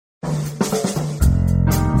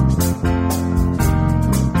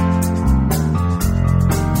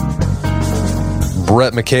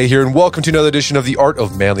Brett McKay here, and welcome to another edition of the Art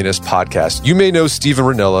of Manliness podcast. You may know Steven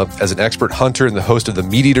Rinella as an expert hunter and the host of the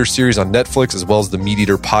Meat Eater series on Netflix, as well as the Meat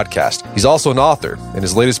Eater podcast. He's also an author, and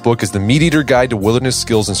his latest book is The Meat Eater Guide to Wilderness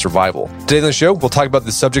Skills and Survival. Today on the show, we'll talk about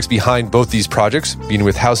the subjects behind both these projects, beginning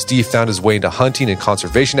with how Steve found his way into hunting and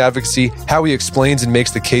conservation advocacy, how he explains and makes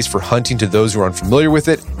the case for hunting to those who are unfamiliar with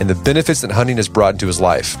it, and the benefits that hunting has brought into his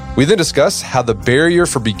life. We then discuss how the barrier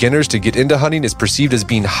for beginners to get into hunting is perceived as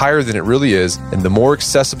being higher than it really is, and the more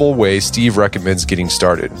accessible way Steve recommends getting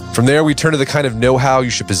started. From there, we turn to the kind of know-how you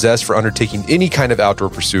should possess for undertaking any kind of outdoor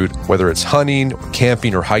pursuit, whether it's hunting, or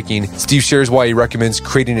camping, or hiking. Steve shares why he recommends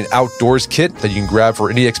creating an outdoors kit that you can grab for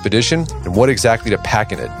any expedition and what exactly to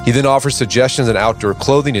pack in it. He then offers suggestions on outdoor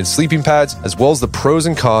clothing and sleeping pads, as well as the pros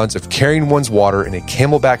and cons of carrying one's water in a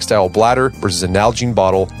Camelback-style bladder versus a Nalgene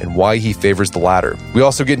bottle and why he favors the latter. We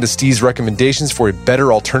also get into Steve's recommendations for a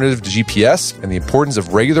better alternative to GPS and the importance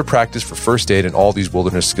of regular practice for first aid and all these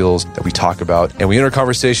wilderness skills that we talk about. And we enter a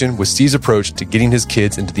conversation with Steve's approach to getting his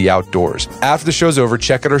kids into the outdoors. After the show's over,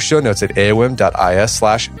 check out our show notes at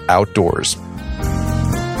aom.is/outdoors.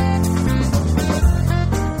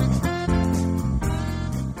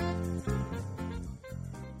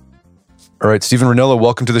 All right, Steven Rinella,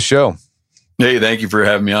 welcome to the show. Hey, thank you for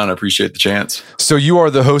having me on. I appreciate the chance. So you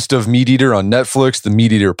are the host of Meat Eater on Netflix, the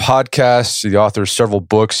Meat Eater podcast, the author of several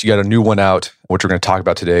books. You got a new one out, which we're going to talk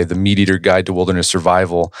about today, The Meat Eater Guide to Wilderness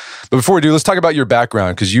Survival. But before we do, let's talk about your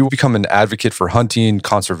background, because you become an advocate for hunting,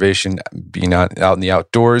 conservation, being out in the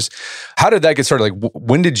outdoors. How did that get started? Like,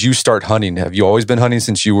 when did you start hunting? Have you always been hunting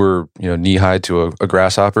since you were, knee-high to a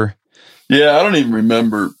grasshopper? Yeah, I don't even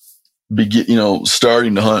remember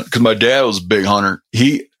starting to hunt, because my dad was a big hunter.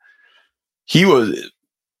 He was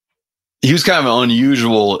kind of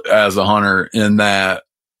unusual as a hunter in that,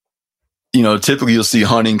 typically you'll see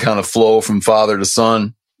hunting kind of flow from father to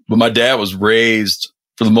son. But my dad was raised,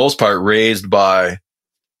 for the most part, by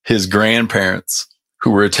his grandparents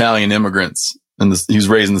who were Italian immigrants. And he was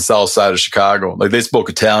raised in the south side of Chicago. Like, they spoke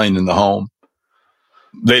Italian in the home.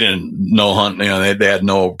 They didn't know hunting. They had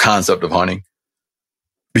no concept of hunting.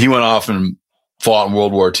 But he went off and fought in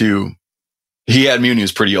World War II. He had me when he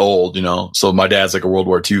was pretty old, so my dad's like a World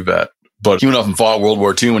War II vet. But he went off and fought World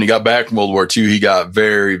War II. When he got back from World War II, he got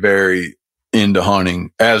very, very into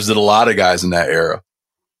hunting, as did a lot of guys in that era.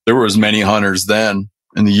 There were as many hunters then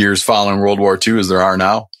in the years following World War II as there are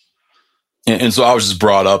now. And so I was just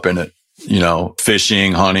brought up in it,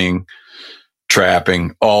 fishing, hunting,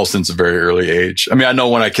 trapping, all since a very early age. I mean, I know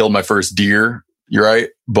when I killed my first deer, you're right,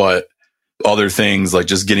 but other things like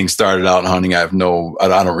just getting started out in hunting, I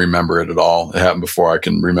don't remember it at all. It happened before I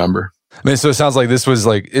can remember. I mean, so it sounds like this was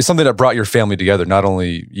it's something that brought your family together, not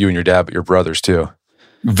only you and your dad, but your brothers too.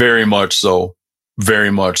 Very much so. Very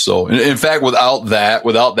much so. In fact, without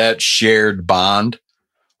that shared bond,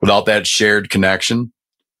 without that shared connection,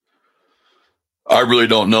 I really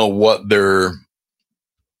don't know what they're,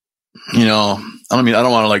 I don't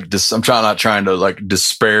want to I'm not trying to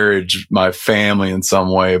disparage my family in some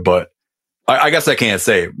way, but I guess I can't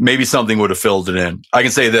say. Maybe something would have filled it in. I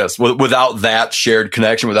can say this. Without that shared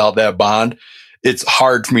connection, without that bond, it's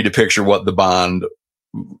hard for me to picture what the bond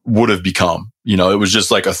would have become. It was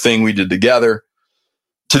just like a thing we did together,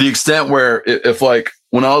 to the extent where if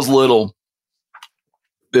when I was little,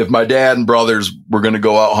 if my dad and brothers were going to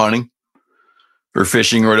go out hunting or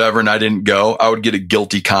fishing or whatever, and I didn't go, I would get a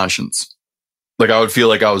guilty conscience. I would feel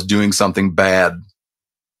like I was doing something bad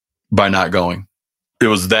by not going. It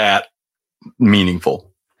was that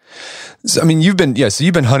meaningful. So, I mean, you've been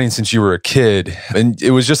hunting since you were a kid, and it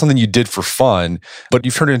was just something you did for fun, but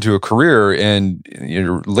you've turned it into a career, and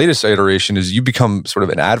your latest iteration is you become sort of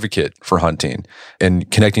an advocate for hunting and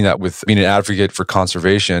connecting that with being an advocate for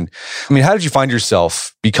conservation. I mean, how did you find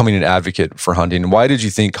yourself becoming an advocate for hunting, and why did you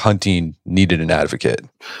think hunting needed an advocate?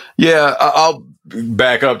 Yeah, I'll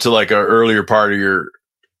back up to an earlier part of your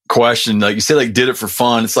question. Like you said, did it for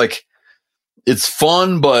fun. It's it's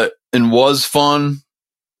fun, was fun,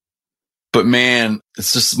 but man,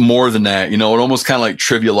 it's just more than that. It almost kind of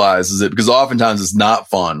trivializes it, because oftentimes it's not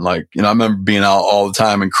fun. I remember being out all the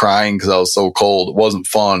time and crying because I was so cold. It wasn't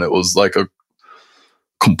fun. It was like a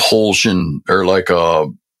compulsion or a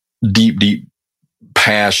deep, deep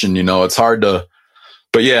passion. It's hard to,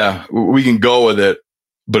 but yeah, we can go with it,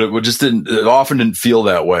 but it often didn't feel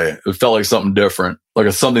that way. It felt like something different, like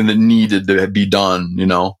it's something that needed to be done,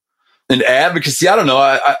 And advocacy, I don't know.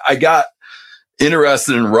 I got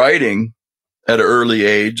interested in writing at an early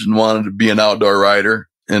age and wanted to be an outdoor writer,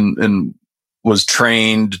 and was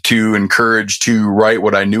trained to encouraged to write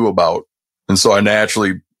what I knew about. And so I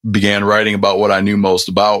naturally began writing about what I knew most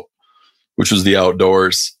about, which was the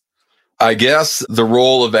outdoors. I guess the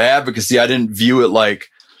role of advocacy, I didn't view it like,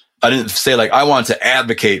 I didn't say like, I want to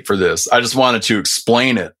advocate for this. I just wanted to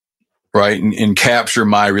explain it, right? And capture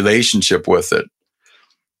my relationship with it.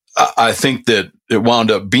 I think that it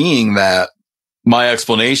wound up being that my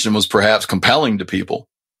explanation was perhaps compelling to people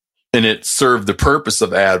and it served the purpose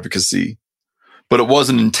of advocacy, but it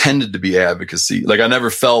wasn't intended to be advocacy. Like I never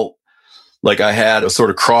felt like I had a sort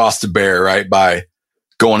of cross to bear, right? By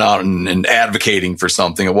going out and advocating for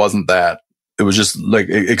something. It wasn't that. It was just like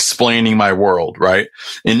explaining my world, right?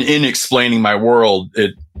 And in explaining my world,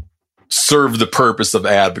 it served the purpose of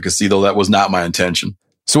advocacy, though that was not my intention.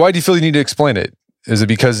 So why do you feel you need to explain it? Is it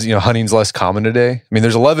because, hunting's less common today? I mean,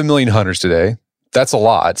 there's 11 million hunters today. That's a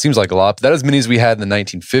lot. It seems like a lot, but that as many as we had in the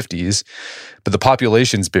 1950s. But the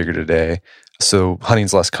population's bigger today, so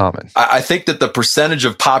hunting's less common. I think that the percentage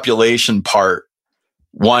of population part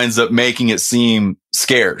winds up making it seem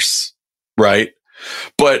scarce, right?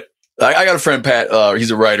 But I got a friend, Pat,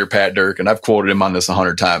 he's a writer, Pat Durkin. I've quoted him on this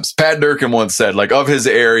 100 times. Pat Durkin once said, like, of his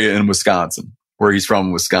area in Wisconsin, where he's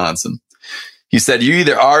from, Wisconsin, he said, you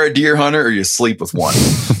either are a deer hunter or you sleep with one.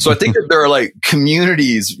 So I think that there are like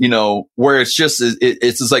communities, where it's just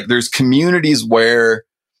like there's communities where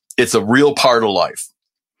it's a real part of life.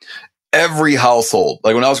 Every household,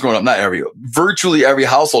 like when I was growing up, virtually every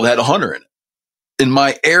household had a hunter in it in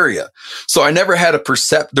my area. So I never had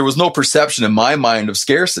there was no perception in my mind of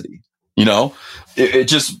scarcity, it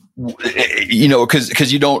just,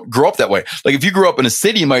 cause you don't grow up that way. Like if you grew up in a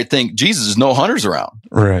city, you might think, Jesus, there's no hunters around.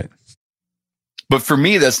 Right. But for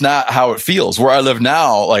me, that's not how it feels. Where I live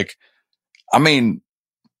now, like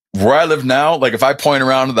if I point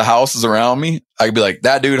around to the houses around me, I could be like,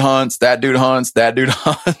 that dude hunts, that dude hunts, that dude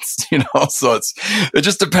hunts, so it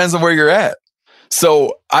just depends on where you're at.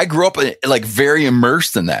 So I grew up like very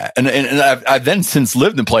immersed in that. And I've then since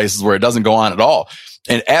lived in places where it doesn't go on at all.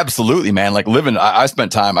 And absolutely, man, like I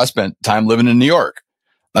spent time living in New York.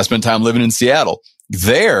 I spent time living in Seattle.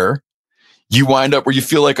 There you wind up where you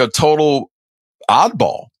feel like a total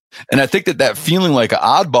oddball. And I think that feeling like an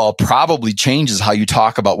oddball probably changes how you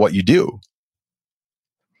talk about what you do.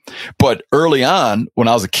 But early on, when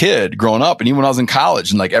I was a kid growing up, and even when I was in college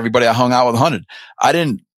and like everybody I hung out with hunted, I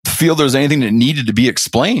didn't feel there was anything that needed to be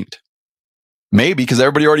explained. Maybe because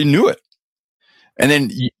everybody already knew it. And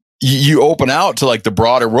then you open out to like the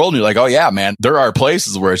broader world and you're like, oh yeah, man, there are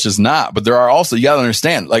places where it's just not. But there are also, you got to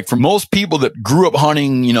understand, like for most people that grew up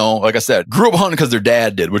hunting, like I said, grew up hunting because their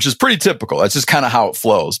dad did, which is pretty typical. That's just kind of how it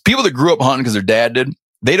flows. People that grew up hunting because their dad did,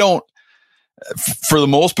 they don't, for the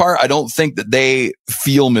most part, I don't think that they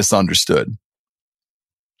feel misunderstood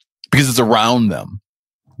because it's around them.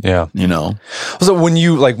 Yeah. So when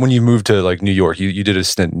you moved to like New York, you did a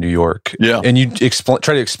stint in New York. Yeah. And you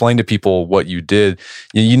try to explain to people what you did.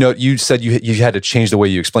 You said you had to change the way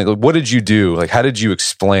you explained. Like, what did you do? Like, how did you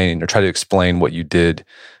explain or try to explain what you did to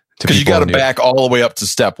people? Because you got to back all the way up to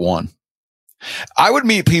step one. I would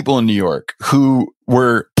meet people in New York who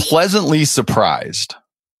were pleasantly surprised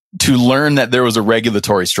to learn that there was a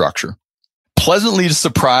regulatory structure. Pleasantly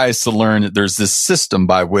surprised to learn that there's this system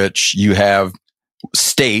by which you have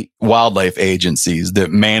state wildlife agencies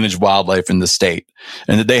that manage wildlife in the state,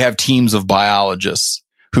 and that they have teams of biologists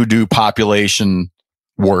who do population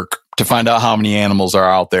work to find out how many animals are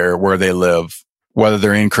out there, where they live, whether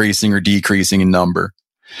they're increasing or decreasing in number.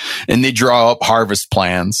 And they draw up harvest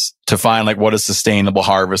plans to find like what a sustainable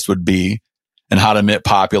harvest would be and how to meet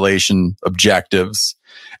population objectives.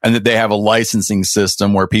 And that they have a licensing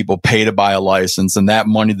system where people pay to buy a license, and that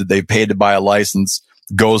money that they paid to buy a license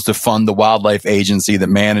goes to fund the wildlife agency that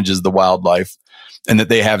manages the wildlife, and that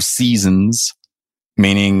they have seasons,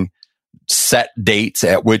 meaning set dates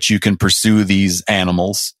at which you can pursue these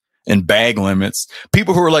animals, and bag limits.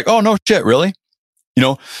 People who are like, oh, no shit, really?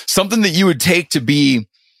 Something that you would take to be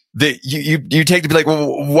that you take to be like,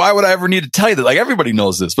 well, why would I ever need to tell you that? Like everybody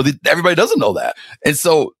knows this, but everybody doesn't know that. And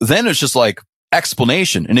so then it's just like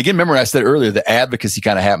explanation. And again, remember I said earlier, the advocacy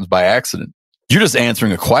kind of happens by accident. You're just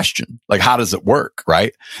answering a question. Like, how does it work?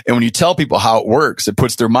 Right. And when you tell people how it works, it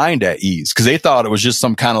puts their mind at ease because they thought it was just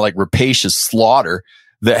some kind of like rapacious slaughter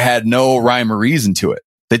that had no rhyme or reason to it.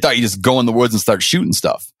 They thought you just go in the woods and start shooting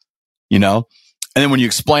stuff, And then when you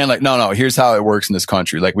explain like, no, here's how it works in this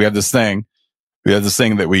country. Like we have this thing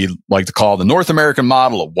that we like to call the North American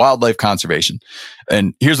model of wildlife conservation.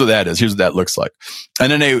 And here's what that is. Here's what that looks like.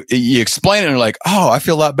 And then you explain it and they're like, oh, I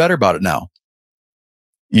feel a lot better about it now.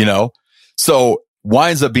 So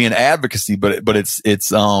winds up being advocacy, but it's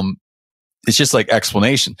just like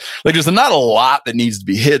explanation. Like there's not a lot that needs to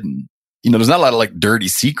be hidden. There's not a lot of like dirty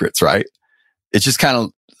secrets, right? It's just kind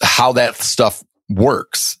of how that stuff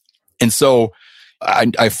works. And so,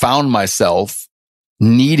 I found myself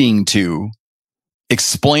needing to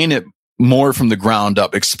explain it more from the ground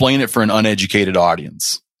up, explain it for an uneducated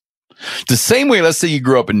audience. The same way, let's say you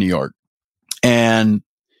grew up in New York and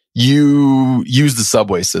you use the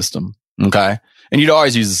subway system, okay? And you'd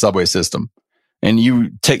always use the subway system. And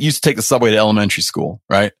you used to take the subway to elementary school,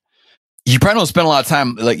 right? You probably don't spend a lot of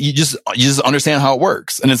time, like you just understand how it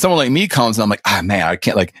works. And then someone like me comes and I'm like, man, I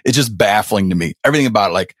can't, like, it's just baffling to me. Everything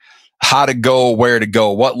about it, like how to go, where to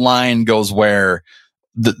go, what line goes where,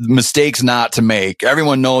 the mistakes not to make.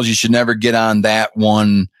 Everyone knows you should never get on that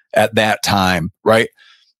one at that time, right?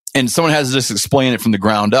 And someone has to just explain it from the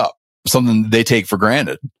ground up, something they take for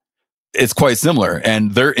granted. It's quite similar.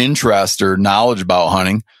 And their interest or knowledge about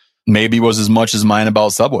hunting maybe was as much as mine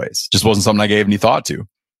about subways. Just wasn't something I gave any thought to.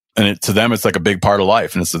 And to them, it's like a big part of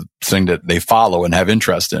life. And it's a thing that they follow and have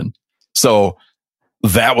interest in. So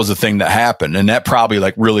that was a thing that happened. And that probably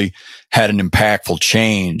like really had an impactful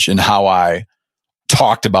change in how I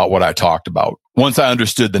talked about what I talked about once I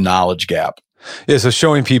understood the knowledge gap. Yeah, so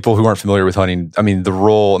showing people who aren't familiar with hunting, I mean, the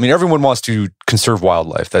role, I mean, everyone wants to conserve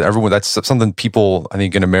wildlife. That's something people, I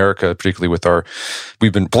think in America, particularly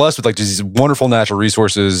we've been blessed with like these wonderful natural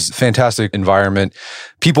resources, fantastic environment.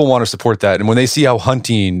 People want to support that. And when they see how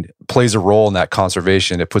hunting plays a role in that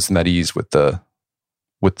conservation, it puts them at ease with the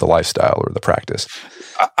lifestyle or the practice.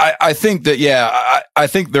 I think that, yeah, I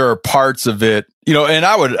think there are parts of it, you know, and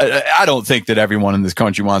I don't think that everyone in this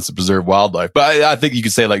country wants to preserve wildlife, but I think you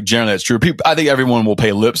could say like generally that's true. I think everyone will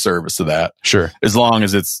pay lip service to that. Sure. As long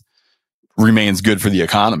as remains good for the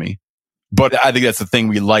economy. But I think that's the thing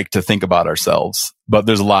we like to think about ourselves. But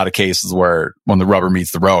there's a lot of cases where when the rubber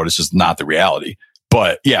meets the road, it's just not the reality.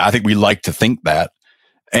 But yeah, I think we like to think that.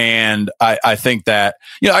 And I think that,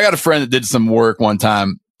 you know, I got a friend that did some work one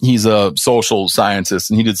time. He's a social scientist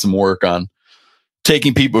and he did some work on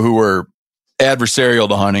taking people who were adversarial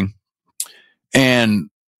to hunting and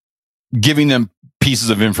giving them pieces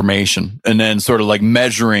of information and then sort of like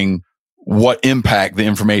measuring what impact the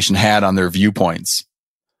information had on their viewpoints.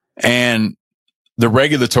 And the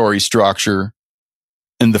regulatory structure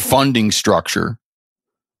and the funding structure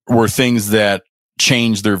were things that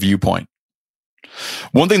changed their viewpoint.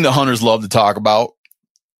 One thing that hunters love to talk about,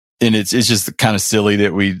 and it's just kind of silly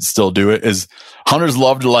that we still do it, is hunters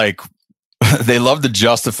love to they love to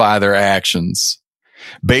justify their actions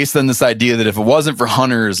based on this idea that if it wasn't for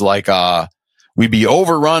hunters, we'd be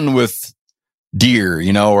overrun with deer,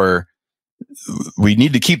 you know, or we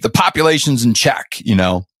need to keep the populations in check, you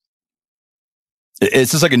know.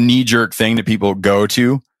 It's just like a knee-jerk thing that people go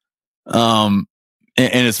to. And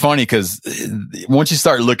it's funny because once you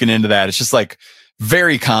start looking into that, it's just like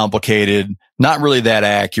very complicated, not really that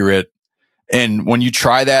accurate. And when you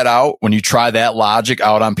try that out, when you try that logic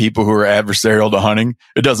out on people who are adversarial to hunting,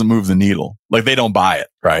 it doesn't move the needle. Like they don't buy it,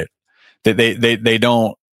 right? They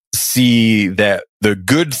don't see that the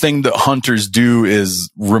good thing that hunters do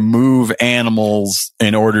is remove animals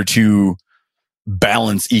in order to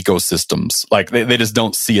balance ecosystems. Like they just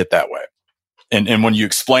don't see it that way. And when you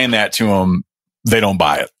explain that to them, they don't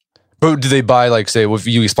buy it. But do they buy, like, say, if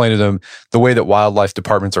you explain to them the way that wildlife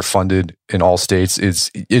departments are funded in all states, it's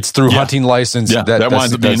through hunting license. Yeah, that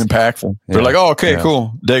winds up being impactful. Yeah. They're like, oh, okay,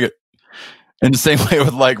 cool, dig it. And the same way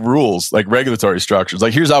with like rules, like regulatory structures.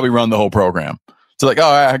 Like, here's how we run the whole program. So like, oh,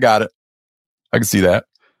 I got it. I can see that.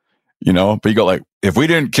 You know, but you go like, if we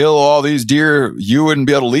didn't kill all these deer, you wouldn't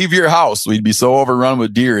be able to leave your house. We'd be so overrun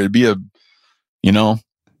with deer. It'd be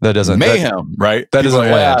that doesn't mayhem, right? That doesn't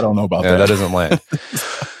land. I don't know about that. That doesn't land.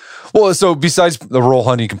 Well, so besides the role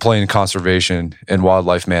hunting can play in conservation and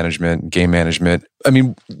wildlife management, game management, I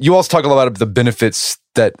mean, you also talk a lot about the benefits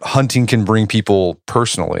that hunting can bring people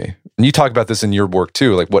personally. And you talk about this in your work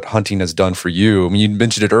too, like what hunting has done for you. I mean, you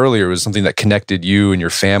mentioned it earlier, it was something that connected you and your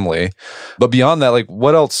family. But beyond that, like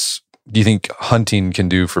what else do you think hunting can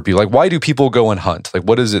do for people? Like, why do people go and hunt? Like,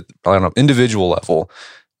 what is it, I don't know, individual level,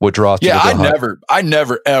 what draws people to hunt? I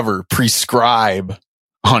never ever prescribe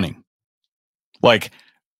hunting. Like,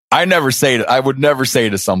 I would never say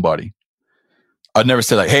to somebody, I'd never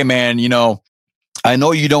say like, hey man, you know, I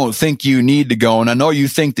know you don't think you need to go and I know you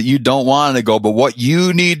think that you don't want to go, but what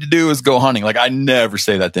you need to do is go hunting. Like I never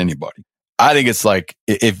say that to anybody. I think it's like,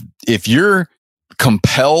 if you're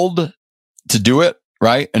compelled to do it,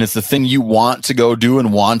 right? And it's the thing you want to go do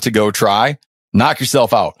and want to go try, knock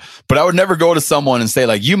yourself out. But I would never go to someone and say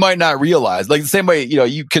like, you might not realize, like the same way, you know,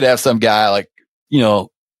 you could have some guy like, you know,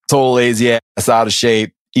 total lazy ass, out of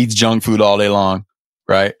shape, eats junk food all day long,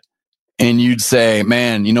 right? And you'd say,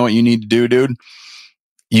 man, you know what you need to do, dude?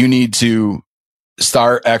 You need to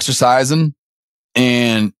start exercising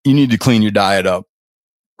and you need to clean your diet up,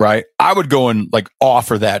 right? I would go and like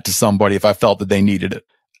offer that to somebody if I felt that they needed it.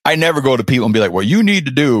 I never go to people and be like, what you need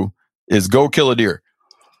to do is go kill a deer.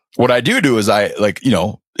 What I do is I like,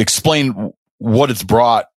 explain what it's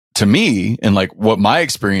brought to me and like what my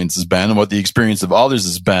experience has been and what the experience of others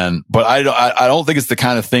has been. But I don't think it's the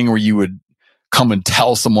kind of thing where you would come and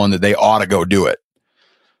tell someone that they ought to go do it.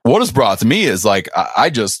 What it's brought to me is like, I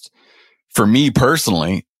just, for me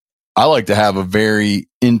personally, I like to have a very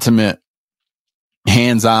intimate,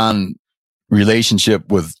 hands-on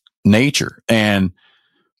relationship with nature. And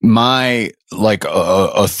my, like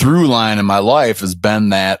a through line in my life has been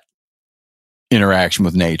that interaction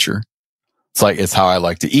with nature. It's how I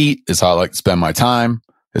like to eat. It's how I like to spend my time.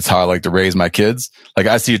 It's how I like to raise my kids. Like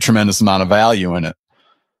I see a tremendous amount of value in it.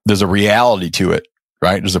 There's a reality to it,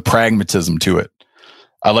 right? There's a pragmatism to it.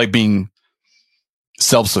 I like being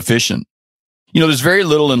self-sufficient. There's very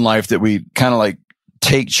little in life that we kind of like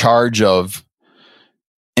take charge of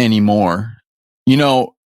anymore.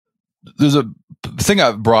 There's a thing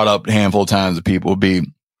I've brought up a handful of times to people would be,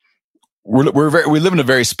 we live in a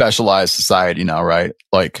very specialized society now, right?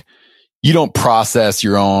 Like you don't process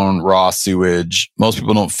your own raw sewage. Most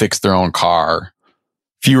people don't fix their own car.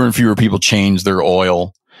 Fewer and fewer people change their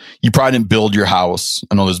oil. You probably didn't build your house.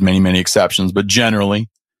 I know there's many, many exceptions, but generally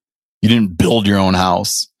you didn't build your own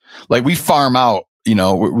house. Like we farm out,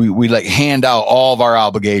 we like hand out all of our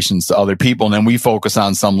obligations to other people. And then we focus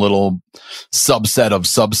on some little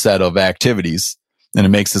subset of activities. And it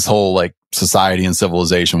makes this whole like society and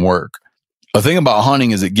civilization work. The thing about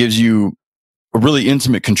hunting is it gives you a really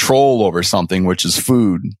intimate control over something, which is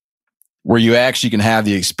food, where you actually can have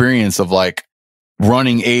the experience of like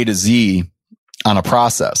running A to Z on a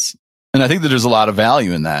process. And I think that there's a lot of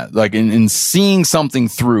value in that, like in seeing something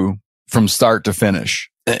through from start to finish.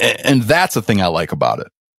 And that's the thing I like about it,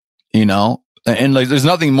 and like, there's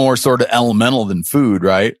nothing more sort of elemental than food,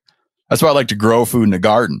 right? That's why I like to grow food in the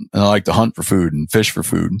garden and I like to hunt for food and fish for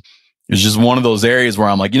food. It's just one of those areas where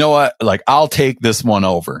I'm like, you know what? Like I'll take this one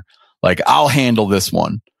over. Like I'll handle this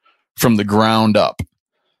one from the ground up.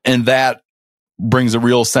 And that brings a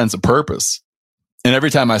real sense of purpose. And every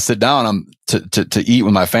time I sit down, I'm to eat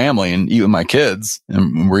with my family and eat with my kids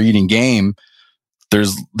and we're eating game,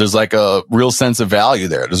 there's like a real sense of value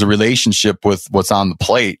there. There's a relationship with what's on the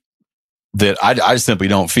plate that I simply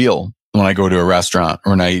don't feel when I go to a restaurant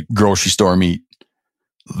or when I eat grocery store meat.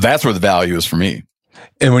 That's where the value is for me.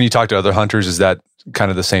 And when you talk to other hunters, is that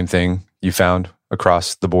kind of the same thing you found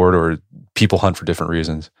across the board, or people hunt for different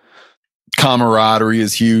reasons? Camaraderie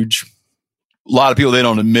is huge. A lot of people, they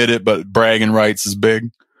don't admit it, but bragging rights is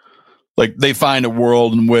big. Like they find a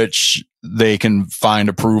world in which they can find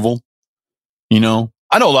approval.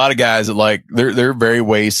 I know a lot of guys that like, they're very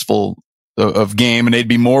wasteful of game, and they'd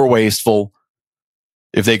be more wasteful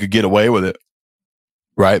if they could get away with it.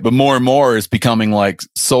 Right. But more and more it's becoming like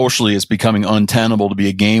socially, it's becoming untenable to be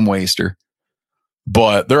a game waster.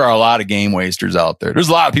 But there are a lot of game wasters out there. There's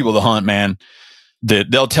a lot of people that hunt, man,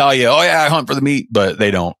 that they'll tell you, oh yeah, I hunt for the meat, but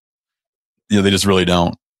they don't. They just really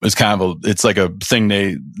don't. It's kind of it's like a thing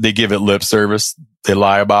they give it lip service. They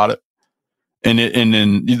lie about it. And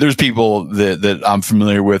then there's people that I'm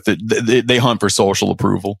familiar with that they hunt for social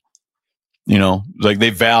approval. Like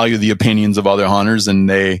they value the opinions of other hunters and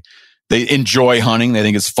they enjoy hunting. They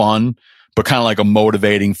think it's fun, but kind of like a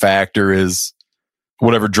motivating factor is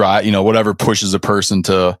whatever whatever pushes a person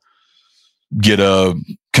to get a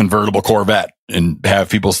convertible Corvette and have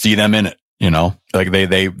people see them in it. Like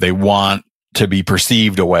they want to be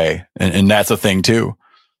perceived a way, and that's a thing too.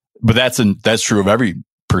 But that's true of every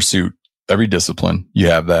pursuit. Every discipline, you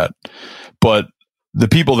have that. But the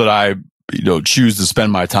people that I, choose to spend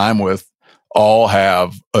my time with all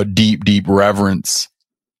have a deep, deep reverence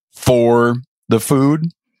for the food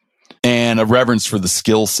and a reverence for the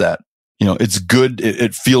skill set. It's good.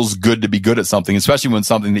 It feels good to be good at something, especially when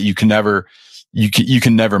something that you can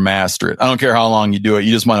never master it. I don't care how long you do it.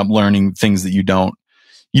 You just wind up learning things that you don't.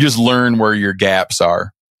 You just learn where your gaps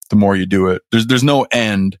are the more you do it. There's no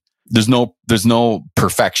end. There's no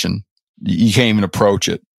perfection. You can't even approach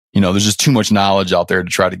it. There's just too much knowledge out there to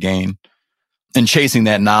try to gain. And chasing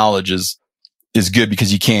that knowledge is good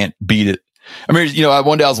because you can't beat it. I mean,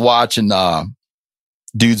 one day I was watching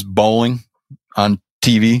dudes bowling on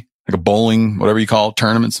TV, like a bowling, whatever you call it,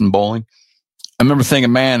 tournaments in bowling. I remember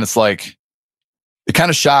thinking, man, it's like, it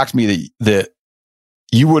kind of shocked me that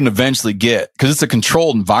you wouldn't eventually get, because it's a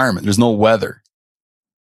controlled environment. There's no weather,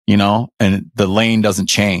 and the lane doesn't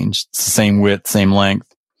change. It's the same width, same length.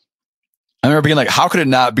 I remember being like, how could it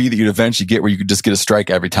not be that you'd eventually get where you could just get a strike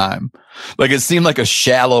every time? Like it seemed like a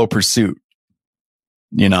shallow pursuit,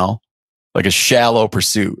 like a shallow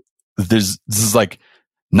pursuit. This is like,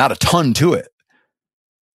 not a ton to it.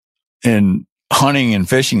 And hunting and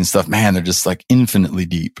fishing and stuff, man, they're just like infinitely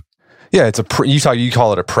deep. Yeah, it's you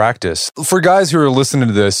call it a practice. For guys who are listening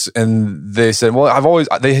to this and they said, well,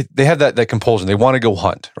 they have that compulsion. They want to go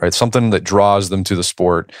hunt, right? Something that draws them to the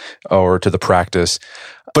sport or to the practice.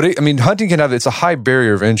 But hunting it's a high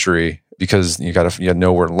barrier of entry because you gotta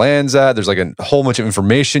know where it lands at. There's like a whole bunch of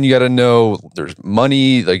information you gotta know. There's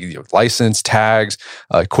money, like license, tags,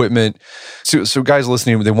 equipment. So guys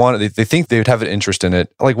listening, they think they would have an interest in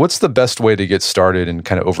it. Like, what's the best way to get started and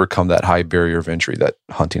kind of overcome that high barrier of entry that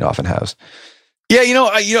hunting often has? Yeah,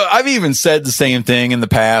 I've even said the same thing in the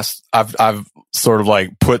past. I've sort of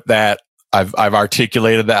like put that. I've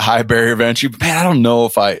articulated that high barrier of entry, but man, I don't know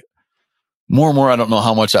if more and more, I don't know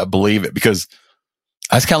how much I believe it, because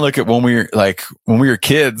I just kind of look at when we were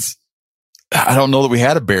kids, I don't know that we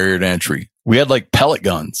had a barrier to entry. We had like pellet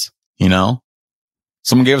guns,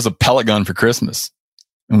 someone gave us a pellet gun for Christmas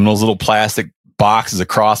and those little plastic boxes of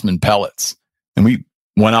Crossman pellets. And we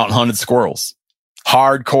went out and hunted squirrels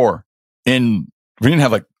hardcore, and we didn't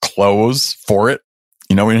have like clothes for it.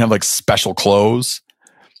 We didn't have like special clothes.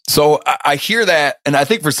 So I hear that. And I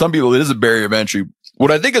think for some people, it is a barrier of entry.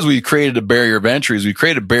 What I think is we created a barrier of entry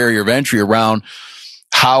around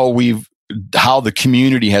how the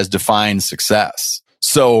community has defined success.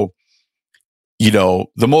 So, the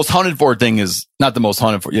most hunted for thing is not the most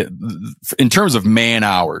hunted for. In terms of man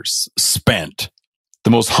hours spent, the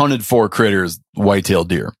most hunted for critter is white-tailed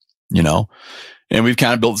deer, and we've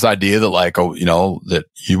kind of built this idea that that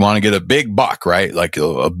you want to get a big buck, right? Like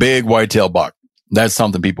a big white-tailed buck. That's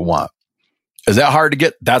something people want. Is that hard to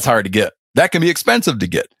get? That's hard to get. That can be expensive to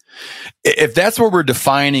get. If that's where we're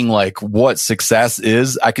defining like what success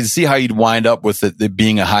is, I can see how you'd wind up with it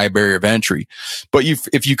being a high barrier of entry. But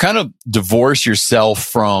if you kind of divorce yourself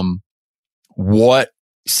from what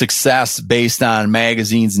success based on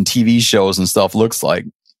magazines and TV shows and stuff looks like,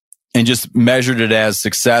 and just measured it as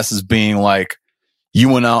success as being like, you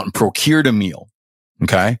went out and procured a meal.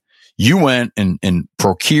 Okay. You went and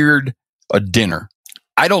procured a dinner.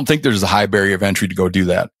 I don't think there's a high barrier of entry to go do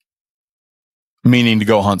that. Meaning to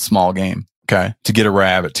go hunt small game, okay? To get a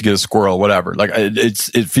rabbit, to get a squirrel, whatever. Like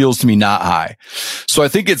it feels to me not high. So I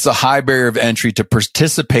think it's a high barrier of entry to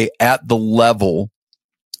participate at the level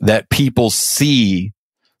that people see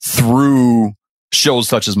through shows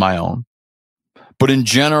such as my own. But in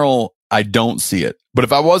general, I don't see it. But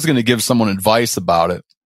if I was going to give someone advice about it,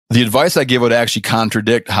 the advice I give would actually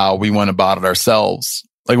contradict how we went about it ourselves.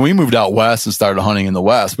 Like when we moved out west and started hunting in the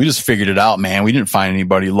West, we just figured it out, man. We didn't find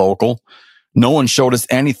anybody local. No one showed us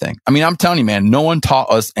anything. I mean, I'm telling you, man, no one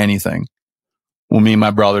taught us anything when me and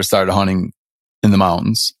my brother started hunting in the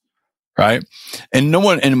mountains, right? And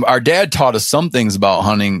our dad taught us some things about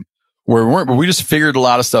hunting where we weren't, but we just figured a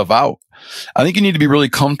lot of stuff out. I think you need to be really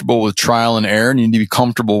comfortable with trial and error, and you need to be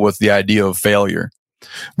comfortable with the idea of failure.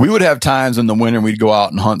 We would have times in the winter we'd go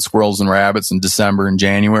out and hunt squirrels and rabbits in December and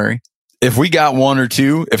January. If we got one or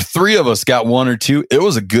two, if three of us got one or two, it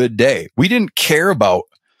was a good day.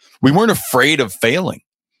 We weren't afraid of failing.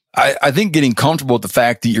 I think getting comfortable with the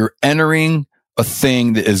fact that you're entering a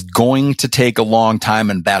thing that is going to take a long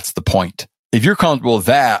time, and that's the point. If you're comfortable with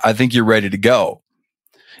that, I think you're ready to go.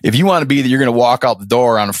 If you want to be that you're going to walk out the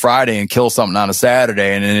door on a Friday and kill something on a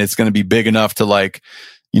Saturday, and it's going to be big enough to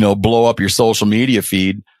blow up your social media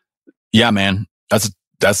feed. Yeah, man, that's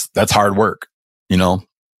hard work.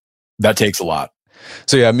 That takes a lot.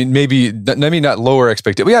 So yeah, I mean, maybe not lower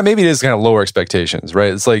expectations. Yeah, maybe it is kind of lower expectations,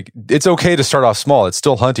 right? It's like, it's okay to start off small. It's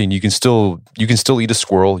still hunting. You can still eat a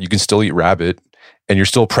squirrel. You can still eat rabbit, and you're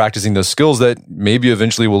still practicing those skills that maybe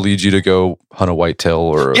eventually will lead you to go hunt a whitetail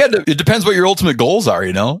or. Yeah, it depends what your ultimate goals are.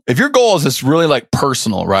 If your goal is just really like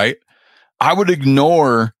personal, right? I would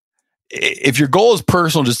ignore. If your goal is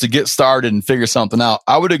personal, just to get started and figure something out,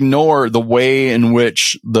 I would ignore the way in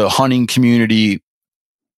which the hunting community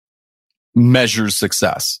measures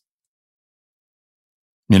success,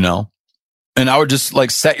 and I would just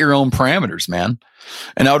set your own parameters, man.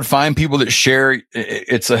 And I would find people that share.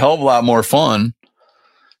 It's a hell of a lot more fun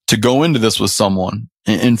to go into this with someone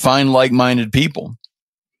and find like-minded people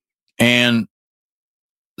and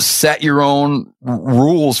set your own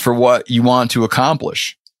rules for what you want to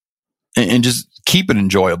accomplish and just keep it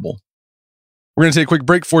enjoyable. We're going to take a quick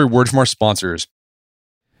break for a word from our sponsors.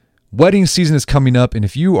 Wedding season is coming up, and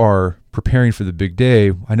if you are preparing for the big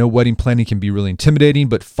day, I know wedding planning can be really intimidating,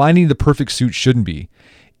 but finding the perfect suit shouldn't be.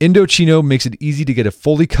 Indochino makes it easy to get a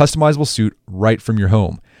fully customizable suit right from your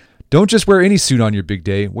home. Don't just wear any suit on your big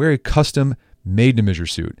day, wear a custom made-to-measure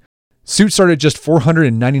suit. Suits start at just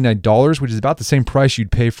 $499, which is about the same price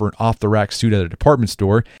you'd pay for an off-the-rack suit at a department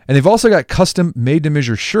store. And they've also got custom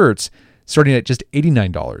made-to-measure shirts starting at just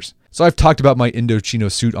 $89. So I've talked about my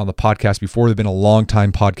Indochino suit on the podcast before. They've been a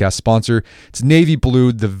long-time podcast sponsor. It's navy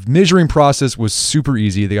blue. The measuring process was super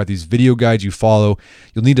easy. They got these video guides you follow.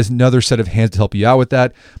 You'll need another set of hands to help you out with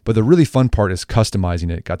that. But the really fun part is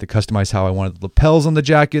customizing it. Got to customize how I wanted the lapels on the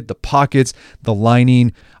jacket, the pockets, the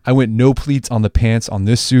lining. I went no pleats on the pants on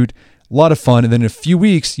this suit. A lot of fun. And then in a few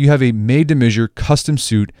weeks, you have a made-to-measure custom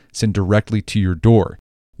suit sent directly to your door.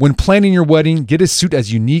 When planning your wedding, get a suit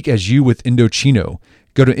as unique as you with Indochino.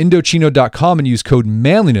 Go to Indochino.com and use code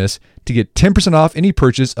manliness to get 10% off any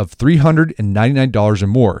purchase of $399 or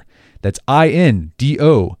more. That's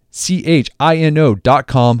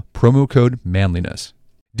INDOCHINO.com, promo code manliness.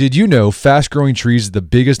 Did you know Fast Growing Trees is the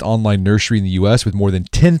biggest online nursery in the U.S. with more than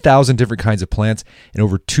 10,000 different kinds of plants and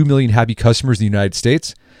over 2 million happy customers in the United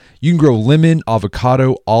States? You can grow lemon,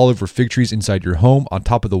 avocado, olive, or fig trees inside your home on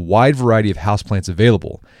top of the wide variety of houseplants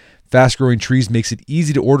available. Fast Growing Trees makes it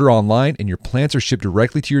easy to order online, and your plants are shipped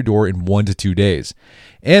directly to your door in 1 to 2 days.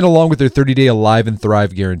 And along with their 30-day Alive and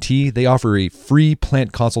Thrive guarantee, they offer a free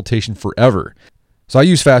plant consultation forever. So I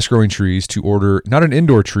use Fast Growing Trees to order not an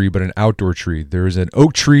indoor tree, but an outdoor tree. There's an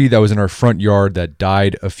oak tree that was in our front yard that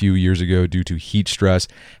died a few years ago due to heat stress.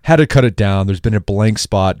 Had to cut it down. There's been a blank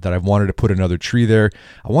spot that I've wanted to put another tree there.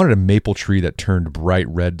 I wanted a maple tree that turned bright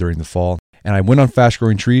red during the fall. And I went on Fast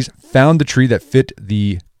Growing Trees, found the tree that fit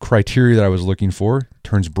the criteria that I was looking for.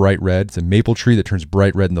 Turns bright red. It's a maple tree that turns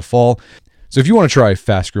bright red in the fall. So if you want to try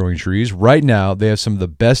Fast Growing Trees, right now they have some of the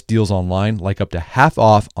best deals online, like up to half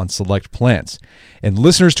off on select plants. And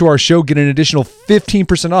listeners to our show get an additional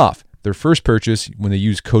 15% off their first purchase when they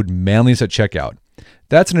use code manliness at checkout.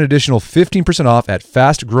 That's an additional 15% off at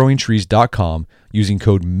fastgrowingtrees.com using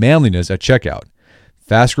code manliness at checkout.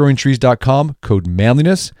 Fastgrowingtrees.com, code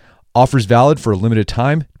manliness. Offers valid for a limited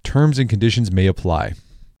time. Terms and conditions may apply.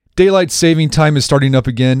 Daylight saving time is starting up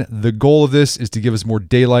again. The goal of this is to give us more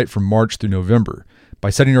daylight from March through November. By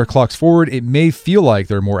setting our clocks forward, it may feel like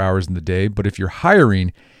there are more hours in the day, but if you're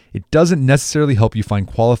hiring, it doesn't necessarily help you find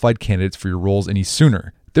qualified candidates for your roles any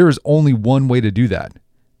sooner. There is only one way to do that: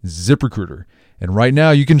 ZipRecruiter. And right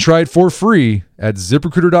now you can try it for free at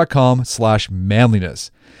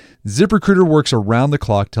ZipRecruiter.com/manliness. ZipRecruiter works around the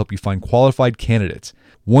clock to help you find qualified candidates.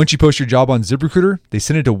 Once you post your job on ZipRecruiter, they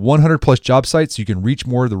send it to 100 plus job sites so you can reach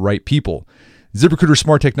more of the right people. ZipRecruiter's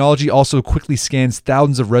smart technology also quickly scans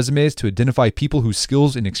thousands of resumes to identify people whose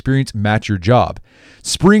skills and experience match your job.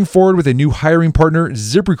 Spring forward with a new hiring partner,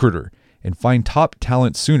 ZipRecruiter, and find top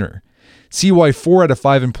talent sooner. See why 4 out of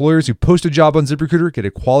 5 employers who post a job on ZipRecruiter get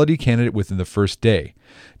a quality candidate within the first day.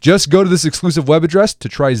 Just go to this exclusive web address to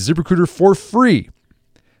try ZipRecruiter for free.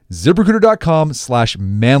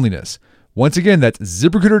 ZipRecruiter.com/manliness. Once again, that's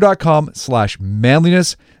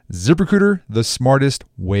ZipRecruiter.com/manliness. ZipRecruiter, the smartest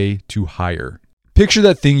way to hire. Picture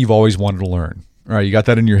that thing you've always wanted to learn. All right, you got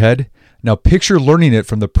that in your head? Now picture learning it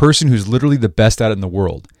from the person who's literally the best at it in the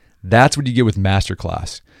world. That's what you get with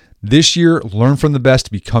Masterclass. This year, learn from the best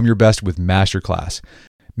to become your best with Masterclass.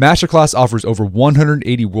 Masterclass offers over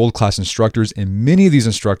 180 world-class instructors, and many of these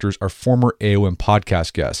instructors are former AOM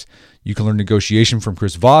podcast guests. You can learn negotiation from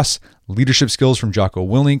Chris Voss, leadership skills from Jocko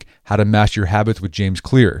Willink, how to master your habits with James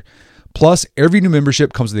Clear. Plus, every new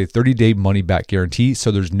membership comes with a 30-day money-back guarantee,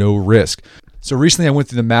 so there's no risk. So recently I went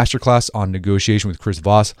through the masterclass on negotiation with Chris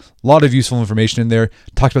Voss. A lot of useful information in there.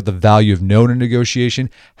 Talked about the value of no in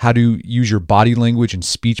negotiation, how to use your body language and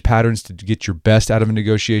speech patterns to get your best out of a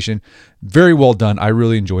negotiation. Very well done. I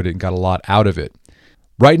really enjoyed it and got a lot out of it.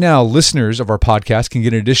 Right now, listeners of our podcast can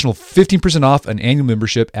get an additional 15% off an annual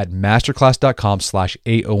membership at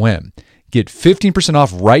masterclass.com/AOM. Get 15%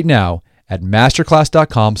 off right now at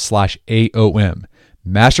masterclass.com/AOM.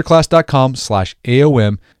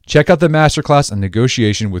 Masterclass.com/AOM. Check out the masterclass on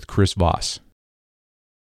negotiation with Chris Voss.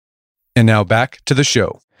 And now back to the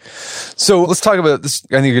show. So let's talk about this.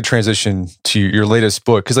 I think a good transition to your latest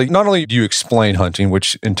book, because not only do you explain hunting,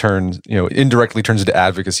 which in turn, indirectly turns into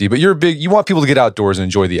advocacy, but you want people to get outdoors and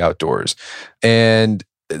enjoy the outdoors. And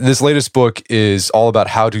this latest book is all about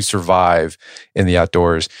how to survive in the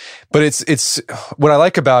outdoors. But it's what I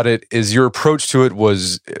like about it is your approach to it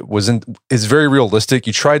is very realistic.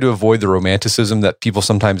 You try to avoid the romanticism that people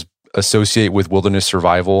sometimes associate with wilderness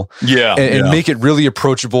survival. And make it really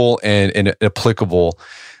approachable and applicable.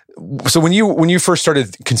 So when you first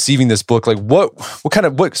started conceiving this book, what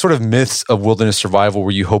sort of myths of wilderness survival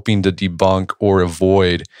were you hoping to debunk or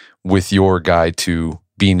avoid with your guide to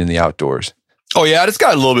being in the outdoors? Oh yeah, I just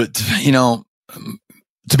got a little bit, to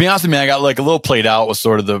be honest with me, I got a little played out with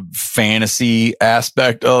sort of the fantasy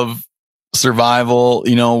aspect of survival,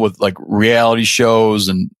 with like reality shows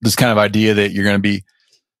and this kind of idea that you're going to be,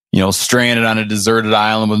 stranded on a deserted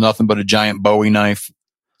island with nothing but a giant Bowie knife.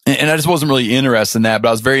 And I just wasn't really interested in that, but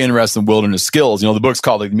I was very interested in wilderness skills. The book's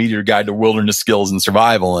called like The Meat Eater Guide to Wilderness Skills and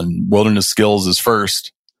Survival, and wilderness skills is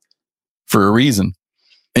first for a reason.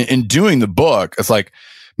 In doing the book, it's like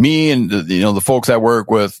me and the folks I work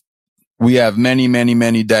with, we have many, many,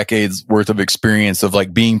 many decades worth of experience of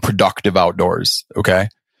like being productive outdoors. Okay.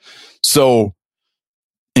 So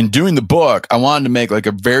in doing the book, I wanted to make like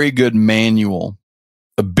a very good manual,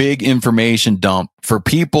 a big information dump for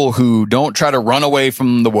people who don't try to run away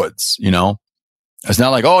from the woods. It's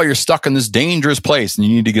not like, oh, you're stuck in this dangerous place and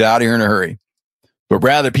you need to get out of here in a hurry, but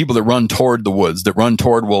rather people that run toward the woods, that run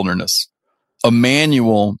toward wilderness. A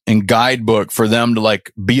manual and guidebook for them to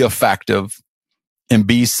like be effective and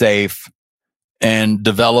be safe and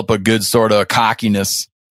develop a good sort of cockiness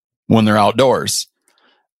when they're outdoors.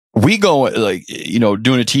 We go like,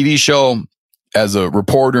 doing a TV show as a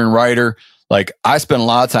reporter and writer. Like I spend a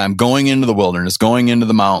lot of time going into the wilderness, going into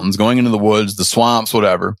the mountains, going into the woods, the swamps,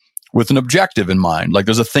 whatever, with an objective in mind. Like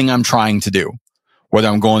there's a thing I'm trying to do, whether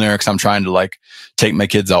I'm going there because I'm trying to like take my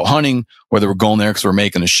kids out hunting, whether we're going there because we're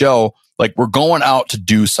making a show, like we're going out to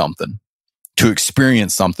do something, to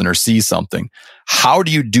experience something or see something. How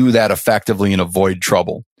do you do that effectively and avoid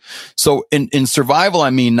trouble? So in survival, I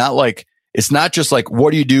mean, it's not just like,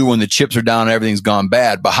 what do you do when the chips are down and everything's gone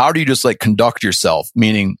bad, but how do you just like conduct yourself?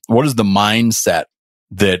 Meaning, what is the mindset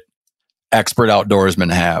that expert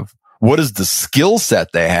outdoorsmen have? What is the skill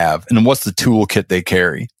set they have? And what's the toolkit they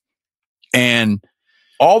carry? And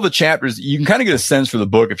all the chapters, you can kind of get a sense for the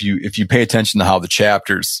book if you pay attention to how the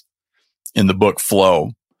chapters in the book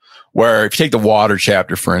flow. Where if you take the water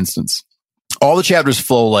chapter, for instance, all the chapters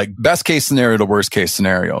flow like best case scenario to worst case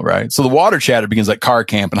scenario, right? So the water chapter begins like car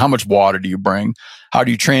camp and how much water do you bring? How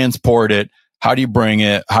do you transport it? How do you bring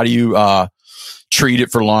it? How do you treat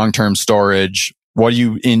it for long-term storage? What do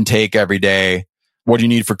you intake every day? What do you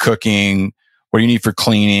need for cooking? What do you need for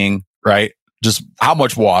cleaning, right? Just how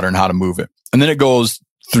much water and how to move it. And then it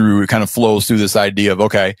kind of flows through this idea of,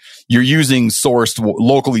 okay, you're using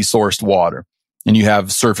locally sourced water. And you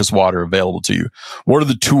have surface water available to you. What are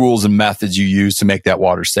the tools and methods you use to make that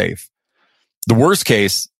water safe? The worst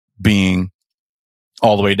case being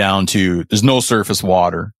all the way down to there's no surface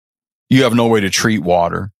water. You have no way to treat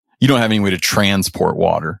water. You don't have any way to transport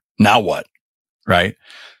water. Now what? Right?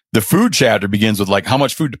 The food chapter begins with like how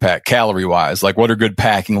much food to pack calorie wise. Like what are good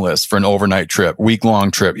packing lists for an overnight trip, week-long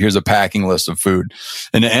trip? Here's a packing list of food.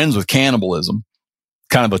 And it ends with cannibalism.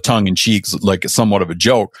 Kind of a tongue in cheek, like somewhat of a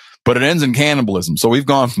joke, but it ends in cannibalism. So we've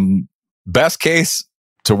gone from best case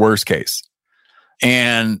to worst case.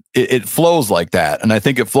 And it flows like that. And I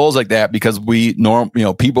think it flows like that because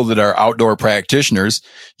people that are outdoor practitioners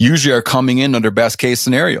usually are coming in under best case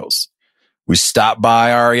scenarios. We stop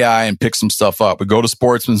by REI and pick some stuff up. We go to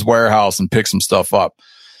Sportsman's Warehouse and pick some stuff up.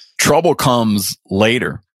 Trouble comes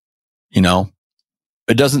later,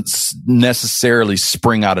 It doesn't necessarily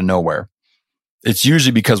spring out of nowhere. It's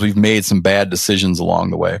usually because we've made some bad decisions along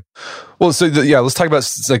the way. Well, so let's talk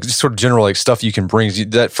about like just sort of general like stuff you can bring.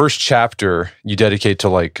 That first chapter you dedicate to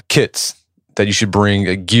like kits that you should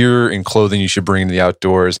bring, gear and clothing you should bring into the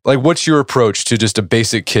outdoors. Like, what's your approach to just a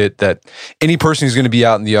basic kit that any person who's going to be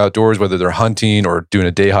out in the outdoors, whether they're hunting or doing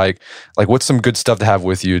a day hike, like what's some good stuff to have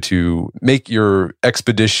with you to make your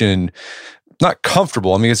expedition not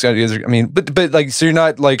comfortable? I mean, but like, so you're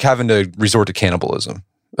not like having to resort to cannibalism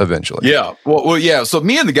eventually. Yeah. Well, yeah. So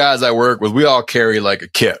me and the guys I work with, we all carry like a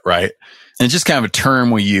kit, right? And it's just kind of a term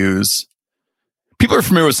we use. People are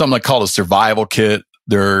familiar with something like called a survival kit.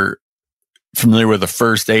 They're familiar with a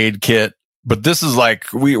first aid kit, but this is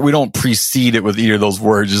like, we don't precede it with either of those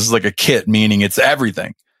words. This is like a kit, meaning it's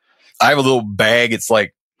everything. I have a little bag. It's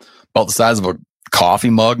like about the size of a coffee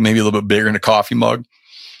mug, maybe a little bit bigger than a coffee mug.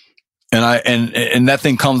 And that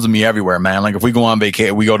thing comes to me everywhere, man. Like if we go on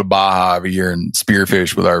vacation, we go to Baja every year and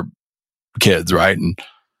spearfish with our kids, right? And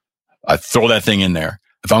I throw that thing in there.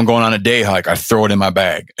 If I'm going on a day hike, I throw it in my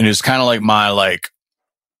bag. And it's kind of like my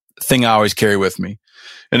thing I always carry with me.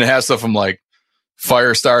 And it has stuff from like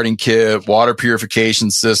fire starting kit, water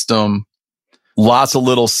purification system, lots of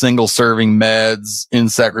little single serving meds,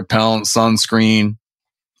 insect repellent, sunscreen,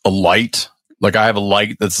 a light. Like I have a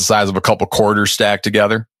light that's the size of a couple quarters stacked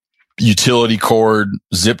together. Utility cord,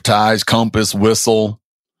 zip ties, compass, whistle,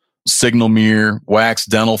 signal mirror, wax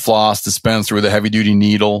dental floss dispenser with a heavy duty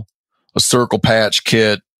needle, a circle patch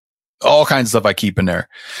kit, all kinds of stuff I keep in there.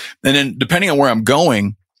 And then depending on where I'm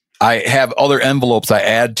going, I have other envelopes I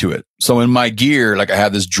add to it. So in my gear, like I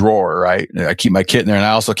have this drawer, right? I keep my kit in there and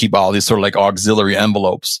I also keep all these sort of like auxiliary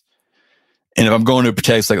envelopes. And if I'm going to a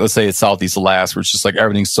place, like let's say it's Southeast Alaska, where it's just like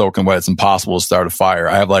everything's soaking wet, it's impossible to start a fire.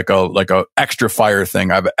 I have like a extra fire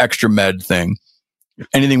thing. I have an extra med thing.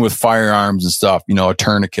 Anything with firearms and stuff, a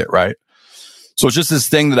tourniquet, right? So it's just this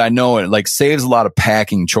thing that I know, and it like saves a lot of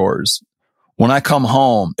packing chores. When I come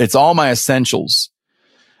home, it's all my essentials.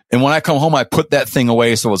 And when I come home, I put that thing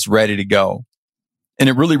away so it's ready to go. And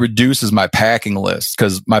it really reduces my packing list,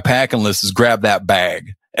 because my packing list is grab that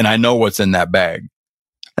bag and I know what's in that bag.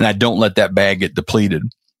 And I don't let that bag get depleted.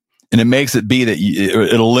 And it makes it be that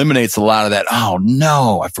it eliminates a lot of that. Oh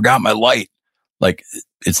no, I forgot my light. Like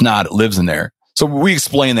it's not, it lives in there. So we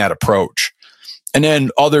explain that approach. And then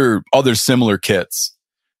other similar kits,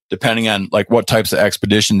 depending on like what types of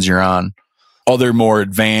expeditions you're on, other more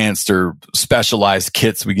advanced or specialized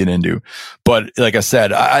kits we get into. But like I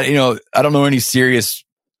said, I don't know any serious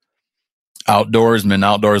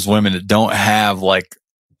outdoorswomen that don't have like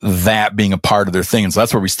that being a part of their thing. And so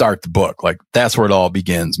that's where we start the book. Like that's where it all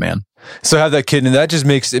begins, man. So have that kit, and that just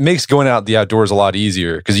makes going out the outdoors a lot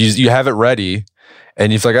easier, because you have it ready.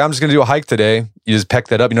 And if like, I'm just going to do a hike today, you just pack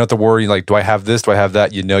that up. You don't have to worry, like, do I have this? Do I have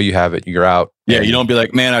that? You have it. You're out. Yeah, you don't be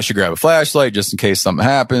like, man, I should grab a flashlight just in case something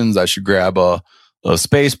happens. I should grab a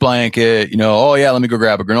space blanket. Oh yeah, let me go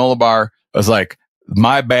grab a granola bar. I was like,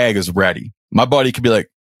 my bag is ready. My buddy could be like,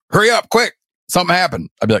 hurry up, quick. Something happened.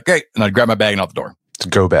 I'd be like, hey, and I'd grab my bag and out the door. It's a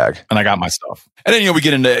go bag. And I got my stuff. And then, we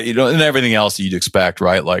get into, and everything else you'd expect,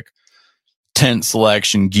 right? Like tent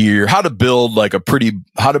selection, gear, how to build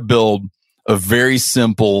a very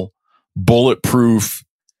simple bulletproof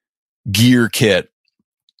gear kit.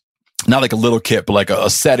 Not like a little kit, but like a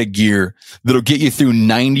set of gear that'll get you through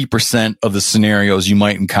 90% of the scenarios you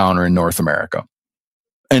might encounter in North America.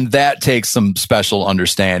 And that takes some special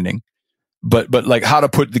understanding. But like how to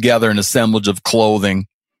put together an assemblage of clothing,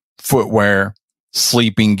 footwear,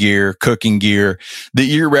 sleeping gear, cooking gear, that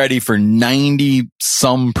you're ready for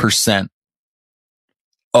 90%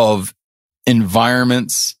 of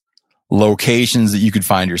environments, locations that you could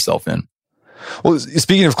find yourself in. Well,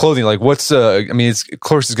 speaking of clothing, like what's, of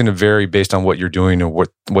course it's going to vary based on what you're doing and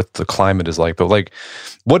what the climate is like, but like,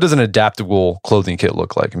 what does an adaptable clothing kit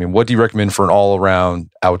look like? What do you recommend for an all around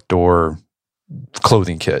outdoor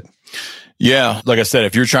clothing kit? Yeah. Like I said,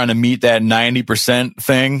 if you're trying to meet that 90%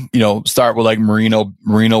 thing, start with like merino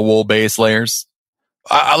wool base layers.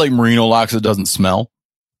 I like merino locks. It doesn't smell.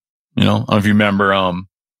 I don't know if you remember,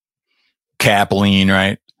 Capilene,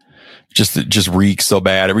 right? It just reeks so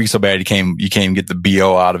bad. It reeks so bad you can't even get the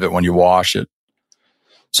BO out of it when you wash it.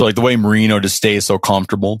 So like the way merino just stays so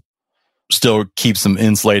comfortable, still keeps some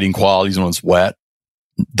insulating qualities when it's wet,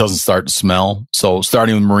 doesn't start to smell. So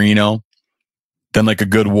starting with merino, then like a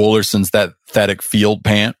good wool or synthetic field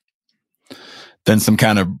pant, then some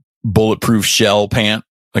kind of bulletproof shell pant,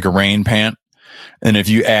 like a rain pant. And if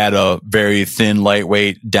you add a very thin,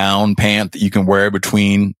 lightweight down pant that you can wear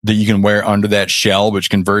under that shell,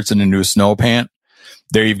 which converts it into a snow pant,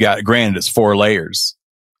 there you've got, granted, it's 4 layers,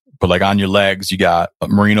 but like on your legs, you got a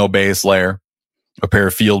merino base layer, a pair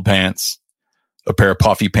of field pants, a pair of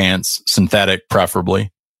puffy pants, synthetic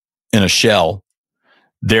preferably, in a shell.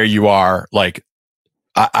 There you are, like,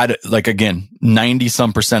 like again,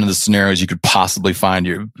 90% of the scenarios you could possibly find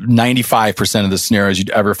 95% of the scenarios you'd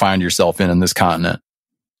ever find yourself in this continent,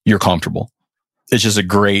 you're comfortable. It's just a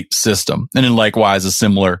great system. And then likewise, a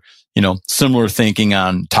similar thinking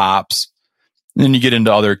on tops. And then you get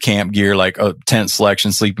into other camp gear, like a tent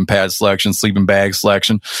selection, sleeping pad selection, sleeping bag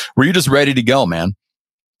selection, where you're just ready to go, man.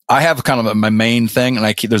 I have kind of my main thing, and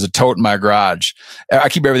there's a tote in my garage. I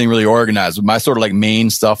keep everything really organized. But my sort of like main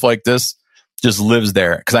stuff like this just lives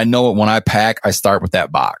there, because I know when I pack, I start with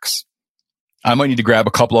that box. I might need to grab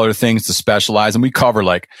a couple other things to specialize, and we cover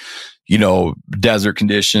like, desert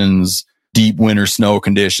conditions, deep winter snow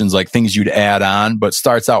conditions, like things you'd add on, but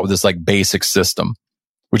starts out with this like basic system,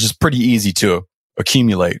 which is pretty easy to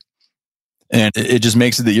accumulate. And it just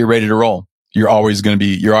makes it that you're ready to roll. You're always going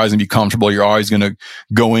to be comfortable. You're always going to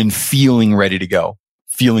go in feeling ready to go,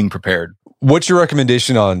 feeling prepared. What's your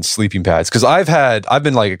recommendation on sleeping pads? Because I've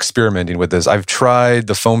been like experimenting with this. I've tried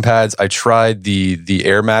the foam pads. I tried the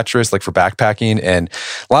air mattress, like for backpacking. And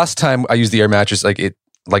last time I used the air mattress, like it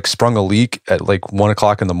like sprung a leak at like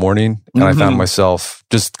 1:00 in the morning, and I found myself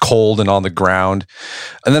just cold and on the ground.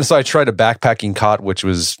 And then so I tried a backpacking cot, which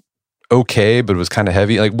was okay, but it was kind of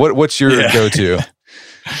heavy. Like what's your go-to?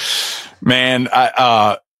 Man,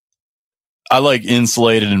 I like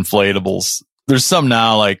insulated inflatables. There's some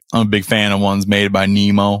now, like I'm a big fan of ones made by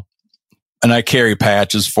Nemo, and I carry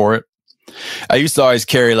patches for it. I used to always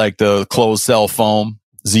carry like the closed cell foam,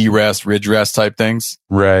 Z-Rest, Ridge Rest type things.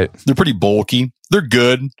 Right. They're pretty bulky. They're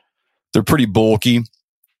good. They're pretty bulky.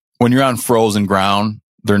 when you're on frozen ground,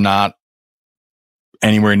 they're not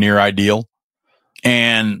anywhere near ideal.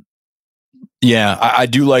 And yeah, I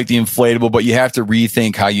do like the inflatable, but you have to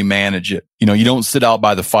rethink how you manage it. You know, you don't sit out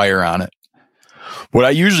by the fire on it. What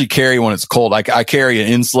I usually carry when it's cold, I carry an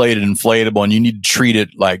insulated inflatable, and you need to treat it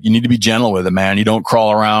like, you need to be gentle with it, man. You don't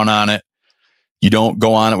crawl around on it. You don't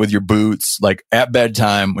go on it with your boots. Like at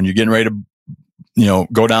bedtime, when you're getting ready to, you know,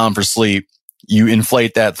 go down for sleep, you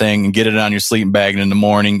inflate that thing and get it on your sleeping bag. And in the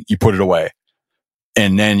morning, you put it away.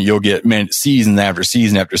 And then you'll get, man, season after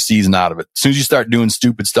season after season out of it. As soon as you start doing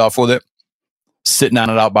stupid stuff with it, sitting on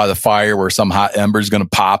it out by the fire where some hot ember is going to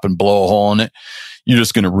pop and blow a hole in it, you're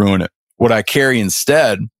just going to ruin it. What I carry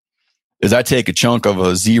instead is I take a chunk of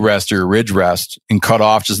a Z-rest or a ridge rest and cut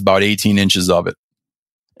off just about 18 inches of it.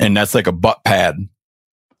 And that's like a butt pad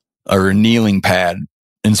or a kneeling pad.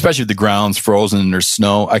 And especially if the ground's frozen and there's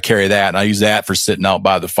snow, I carry that. And I use that for sitting out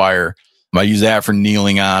by the fire. I use that for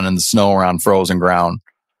kneeling on in the snow around frozen ground.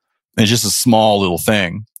 And it's just a small little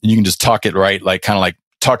thing. And you can just tuck it right, like kind of like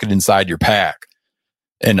tuck it inside your pack.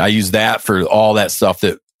 And I use that for all that stuff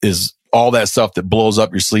that blows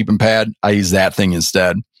up your sleeping pad. I use that thing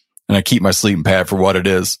instead. And I keep my sleeping pad for what it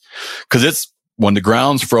is. Cause it's when the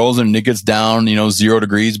ground's frozen and it gets down, 0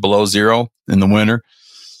 degrees below zero in the winter,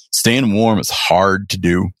 staying warm is hard to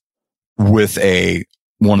do with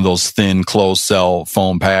one of those thin closed cell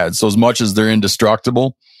foam pads. So as much as they're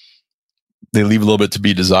indestructible, they leave a little bit to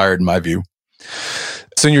be desired in my view.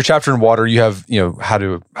 So in your chapter in water, you have, how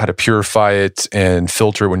to purify it and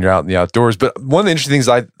filter it when you're out in the outdoors. But one of the interesting things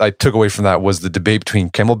I took away from that was the debate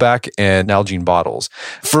between Camelback and Nalgene bottles.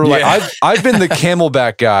 I've been the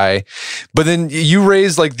Camelback guy, but then you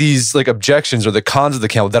raise like these like objections or the cons of the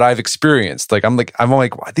Camel that I've experienced. I'm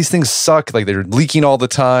like, these things suck. Like they're leaking all the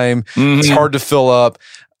time. Mm-hmm. It's hard to fill up.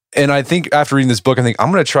 And I think after reading this book, I think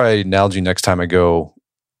I'm going to try Nalgene next time I go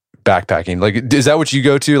backpacking. Like, is that what you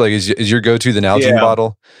go to? Like, is your go-to the Nalgene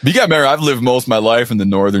bottle? But you got to remember, I've lived most of my life in the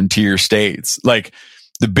northern tier states. Like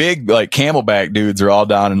the big like Camelback dudes are all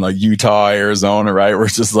down in like Utah, Arizona, right? Where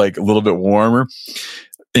it's just like a little bit warmer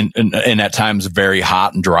and at times very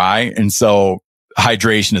hot and dry. And so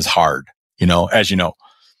hydration is hard, as you know.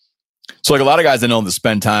 So like a lot of guys I know that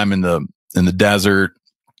spend time in the desert,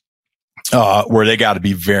 where they got to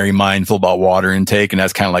be very mindful about water intake. And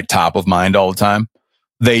that's kind of like top of mind all the time.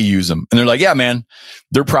 They use them and they're like, yeah, man,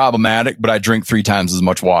 they're problematic, but I drink 3 times as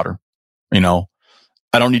much water. I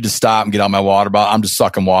don't need to stop and get out my water bottle. I'm just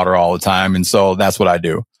sucking water all the time. And so that's what I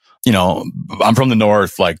do. I'm from the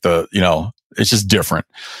north, it's just different.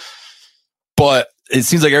 But it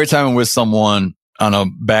seems like every time I'm with someone on a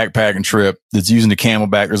backpacking trip that's using the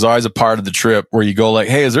Camelback, there's always a part of the trip where you go like,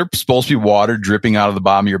 hey, is there supposed to be water dripping out of the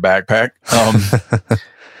bottom of your backpack?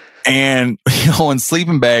 And, when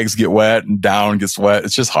sleeping bags get wet and down gets wet,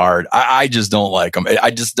 it's just hard. I just don't like them.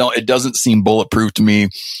 It doesn't seem bulletproof to me.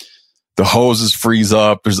 The hoses freeze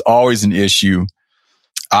up. There's always an issue.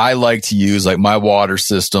 I like to use like my water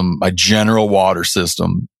system, my general water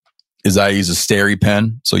system is I use a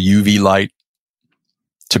SteriPen, so UV light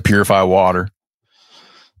to purify water.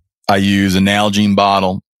 I use an Nalgene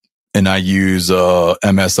bottle and I use a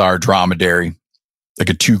MSR dromedary, like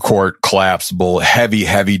a 2-quart collapsible,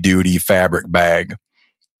 heavy duty fabric bag.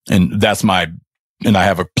 And and I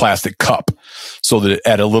have a plastic cup so that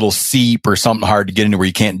at a little seep or something hard to get into where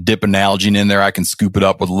you can't dip a Nalgene in there, I can scoop it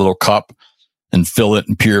up with a little cup and fill it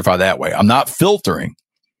and purify that way. I'm not filtering.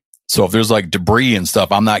 So if there's like debris and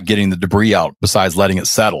stuff, I'm not getting the debris out besides letting it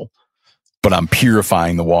settle, but I'm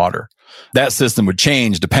purifying the water. That system would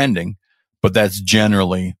change depending, but that's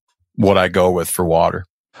generally what I go with for water.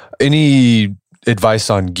 Any advice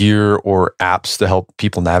on gear or apps to help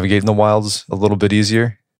people navigate in the wilds a little bit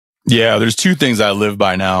easier? Yeah, there's 2 things I live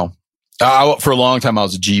by now. For a long time, I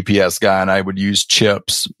was a GPS guy and I would use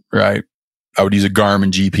chips, right? I would use a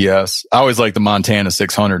Garmin GPS. I always liked the Montana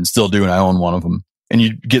 600 and still do, and I own one of them. And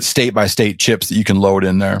you get state by state chips that you can load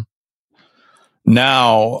in there.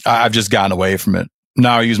 Now, I've just gotten away from it.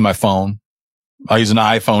 Now I use my phone. I use an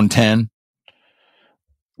iPhone 10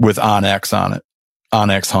 with OnX on it,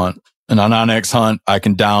 OnX Hunt. And on OnX Hunt, I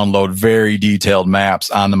can download very detailed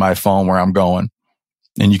maps onto my phone where I'm going.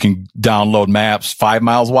 And you can download maps 5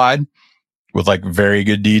 miles wide with like very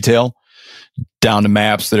good detail down to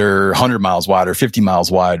maps that are 100 miles wide or 50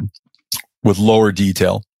 miles wide with lower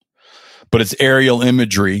detail. But it's aerial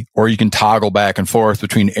imagery, or you can toggle back and forth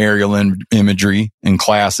between aerial imagery and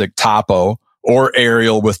classic topo or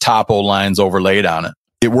aerial with topo lines overlaid on it.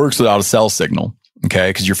 It works without a cell signal.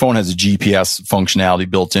 Okay. Cause your phone has a GPS functionality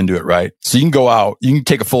built into it, right? So you can go out, you can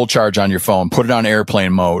take a full charge on your phone, put it on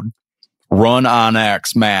airplane mode, run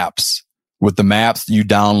OnX maps with the maps you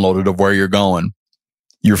downloaded of where you're going.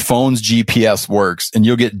 Your phone's GPS works and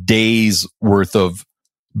you'll get days worth of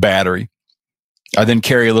battery. I then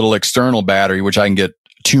carry a little external battery, which I can get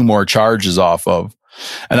 2 more charges off of.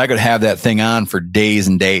 And I could have that thing on for days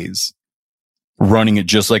and days, running it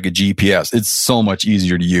just like a GPS. It's so much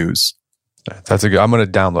easier to use. That's a good, I'm going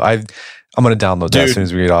to download. I'm going to download that as soon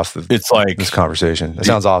as we get off this conversation. It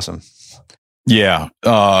sounds awesome. Yeah.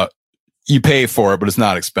 You pay for it, but it's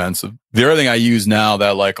not expensive. The other thing I use now that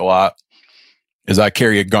I like a lot is I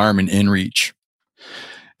carry a Garmin InReach.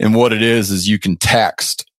 And what it is you can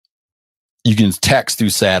text. You can text through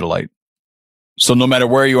satellite. So no matter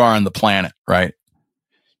where you are on the planet, right?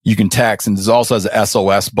 You can text, and this also has an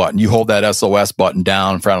SOS button. You hold that SOS button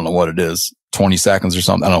down for, I don't know what it is, 20 seconds or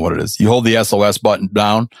something. I don't know what it is. You hold the SOS button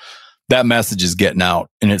down, that message is getting out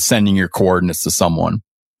and it's sending your coordinates to someone.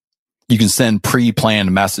 You can send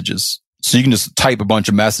pre-planned messages. So you can just type a bunch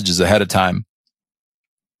of messages ahead of time.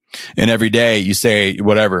 And every day you say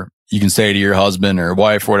whatever. You can say to your husband or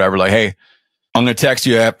wife or whatever, like, hey, I'm going to text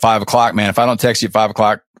you at 5:00, man. If I don't text you at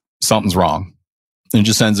 5:00, something's wrong. And it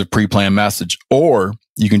just sends a pre-planned message. Or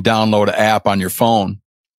you can download an app on your phone.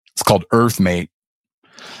 It's called Earthmate.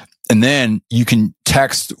 And then you can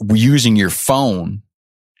text using your phone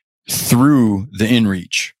through the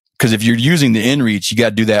InReach. Because if you're using the InReach, you got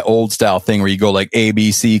to do that old style thing where you go like A,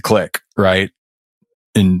 B, C, click, right?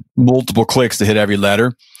 And multiple clicks to hit every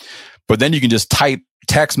letter. But then you can just type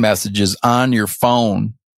text messages on your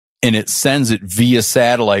phone and it sends it via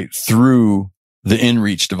satellite through the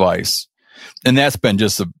InReach device. And that's been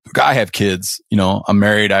just I have kids, I'm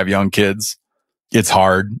married, I have young kids. It's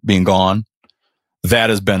hard being gone.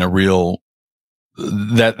 That has been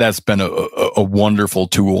that's been a wonderful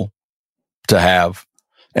tool to have.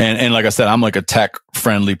 And like I said, I'm like a tech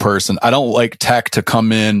friendly person. I don't like tech to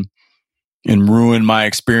come in and ruin my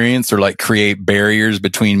experience or like create barriers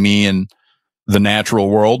between me and the natural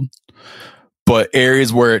world. But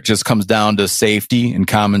areas where it just comes down to safety and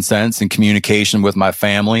common sense and communication with my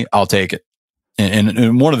family, I'll take it.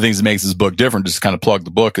 And one of the things that makes this book different, just kind of plug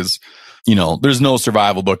the book, is, there's no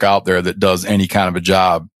survival book out there that does any kind of a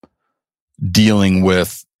job dealing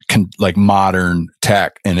with like modern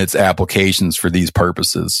tech and its applications for these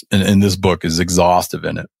purposes. And this book is exhaustive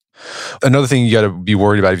in it. Another thing you got to be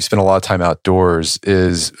worried about if you spend a lot of time outdoors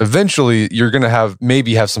is eventually you're going to have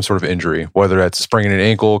some sort of injury, whether that's spraining an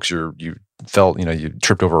ankle because you felt, you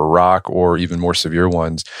tripped over a rock, or even more severe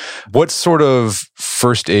ones. What sort of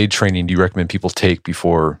first aid training do you recommend people take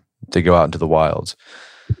before they go out into the wilds?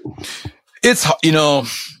 It's,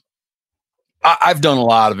 I've done a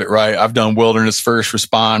lot of it, right? I've done wilderness first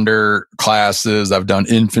responder classes. I've done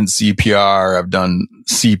infant CPR. I've done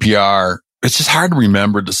CPR. It's just hard to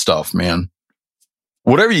remember the stuff, man.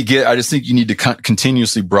 Whatever you get, I just think you need to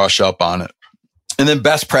continuously brush up on it. And then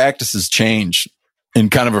best practices change in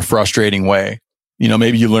kind of a frustrating way.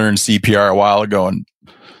 Maybe you learned CPR a while ago and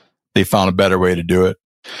they found a better way to do it.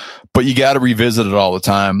 But you got to revisit it all the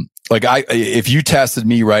time. Like if you tested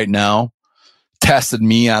me right now, tested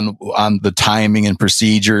me on the timing and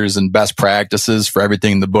procedures and best practices for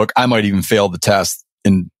everything in the book, I might even fail the test.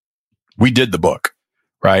 And we did the book,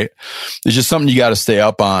 right? It's just something you got to stay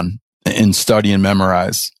up on and study and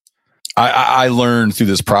memorize. I learned through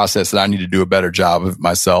this process that I need to do a better job of it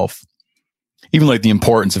myself. Even like the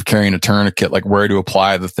importance of carrying a tourniquet, like where to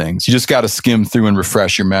apply the things. You just got to skim through and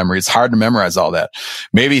refresh your memory. It's hard to memorize all that.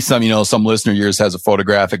 Maybe some listener of yours has a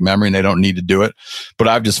photographic memory and they don't need to do it. But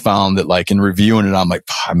I've just found that like in reviewing it, I'm like,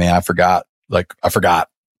 man, I forgot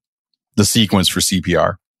the sequence for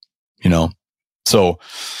CPR, So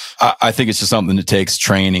I think it's just something that takes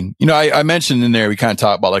training. I mentioned in there, we kind of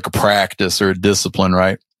talk about like a practice or a discipline,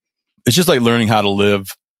 right? It's just like learning how to live.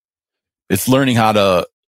 It's learning how to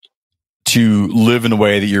live in a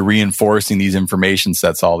way that you're reinforcing these information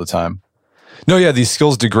sets all the time. No, yeah, these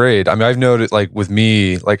skills degrade. I mean, I've noted like with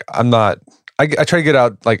me, like I try to get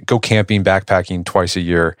out, like go camping, backpacking twice a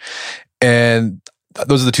year. And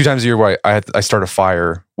those are the 2 times a year where I start a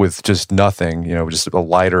fire with just nothing, just a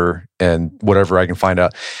lighter and whatever I can find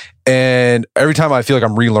out. And every time I feel like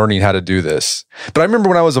I'm relearning how to do this. But I remember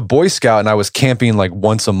when I was a Boy Scout and I was camping like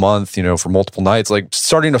once a month, for multiple nights, like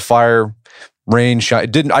starting a fire, rain,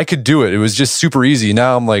 shine, I could do it. It was just super easy.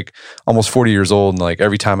 Now I'm like almost 40 years old. And like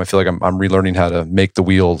every time I feel like I'm relearning how to make the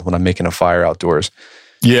wheel when I'm making a fire outdoors.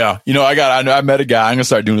 Yeah. I met a guy, I'm going to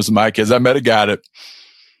start doing this with my kids. I met a guy that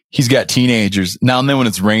he's got teenagers now and then when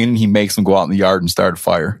it's raining, he makes them go out in the yard and start a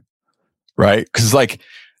fire. Right. Cause like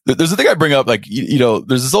there's a thing I bring up, like,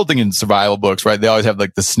 there's this old thing in survival books, right? They always have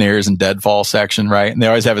like the snares and deadfall section, right? And they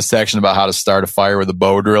always have a section about how to start a fire with a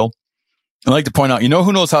bow drill. I like to point out, you know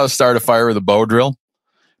who knows how to start a fire with a bow drill?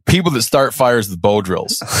 People that start fires with bow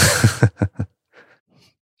drills.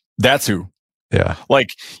 That's who. Yeah. Like,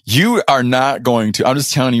 you are not going to, I'm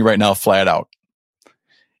just telling you right now, flat out.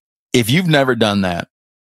 If you've never done that,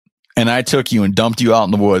 and I took you and dumped you out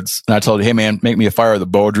in the woods, and I told you, hey man, make me a fire with a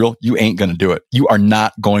bow drill, you ain't going to do it. You are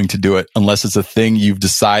not going to do it unless it's a thing you've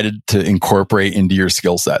decided to incorporate into your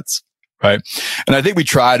skill sets. Right. And I think we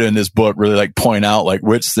try to, in this book, really like point out like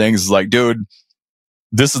which things is like, dude,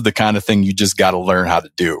 this is the kind of thing you just got to learn how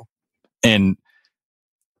to do. And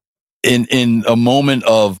in a moment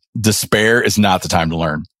of despair is not the time to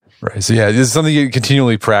learn. Right. So yeah, this is something you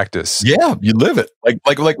continually practice. Yeah, you live it. Like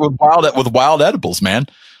with wild edibles, man.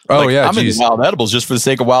 Oh like, yeah, I'm into wild edibles just for the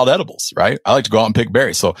sake of wild edibles, right? I like to go out and pick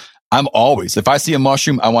berries. So I'm always, if I see a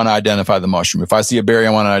mushroom, I want to identify the mushroom. If I see a berry,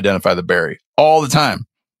 I want to identify the berry. All the time.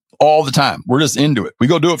 We're just into it. We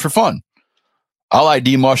go do it for fun. I'll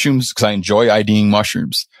ID mushrooms because I enjoy IDing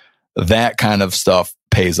mushrooms. That kind of stuff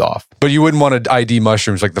pays off. But you wouldn't want to ID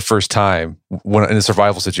mushrooms like the first time when in a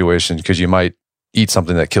survival situation because you might eat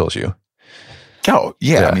something that kills you. Oh,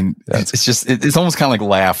 yeah. I mean, it's almost kind of like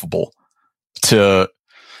laughable to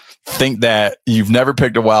think that you've never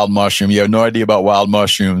picked a wild mushroom. You have no idea about wild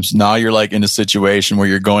mushrooms. Now you're like in a situation where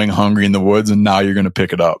you're going hungry in the woods and now you're going to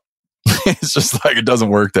pick it up. It's just like, it doesn't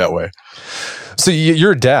work that way. So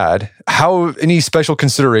you're a dad. How any special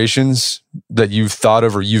considerations that you've thought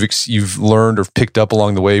of or you've learned or picked up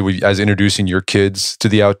along the way as introducing your kids to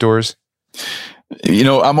the outdoors? You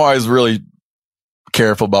know, I'm always really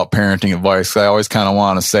careful about parenting advice. I always kind of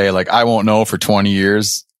want to say, like, I won't know for 20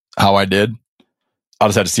 years how I did. I'll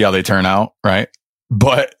just have to see how they turn out, right?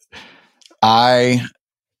 But I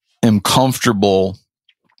am comfortable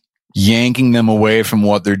yanking them away from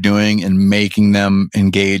what they're doing and making them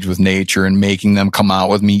engage with nature and making them come out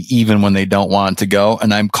with me even when they don't want to go.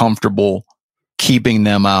 And I'm comfortable keeping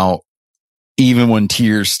them out even when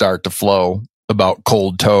tears start to flow about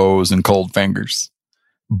cold toes and cold fingers.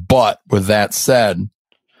 But with that said,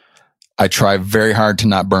 I try very hard to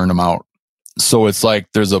not burn them out. So it's like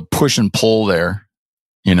there's a push and pull there,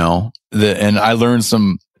 you know, and I learned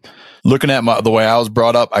looking at the way I was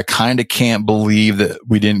brought up, I kind of can't believe that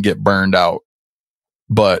we didn't get burned out.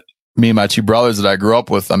 But me and my two brothers that I grew up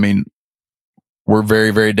with, I mean, we're very,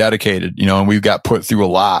 very dedicated, you know, and we've got put through a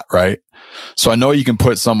lot, right? So I know you can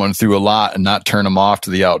put someone through a lot and not turn them off to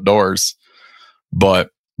the outdoors. But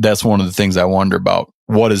that's one of the things I wonder about.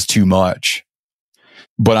 What is too much?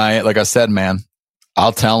 But like I said, man,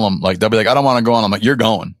 I'll tell them, like, they'll be like, I don't want to go on. I'm like, you're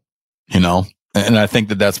going, you know? And I think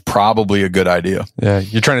that that's probably a good idea. Yeah.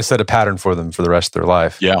 You're trying to set a pattern for them for the rest of their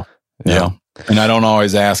life. Yeah. And I don't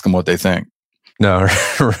always ask them what they think. No,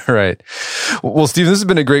 right. Well, Steve, this has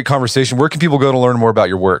been a great conversation. Where can people go to learn more about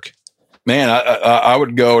your work? Man, I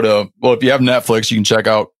would go to, well, if you have Netflix, you can check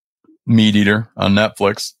out Meat Eater on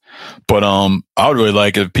Netflix. But I would really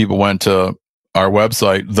like it if people went to our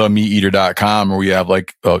website, themeateater.com, where we have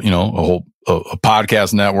like, a whole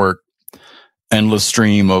podcast network, endless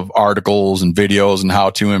stream of articles and videos and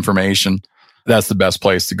how-to information. That's the best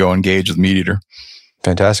place to go engage with Meat Eater.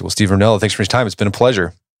 Fantastic. Well, Steve Ranella, thanks for your time. It's been a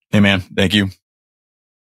pleasure. Hey, man. Thank you.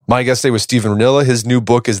 My guest today was Stephen Ranella. His new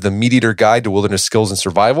book is The Meat Eater Guide to Wilderness Skills and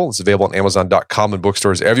Survival. It's available on Amazon.com and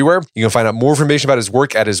bookstores everywhere. You can find out more information about his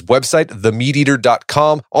work at his website,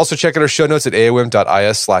 themeateater.com. Also, check out our show notes at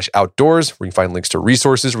aom.is/outdoors, where you can find links to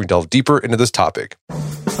resources where we delve deeper into this topic.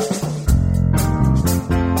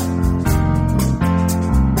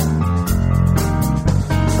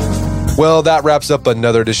 Well, that wraps up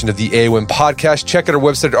another edition of the AOM podcast. Check out our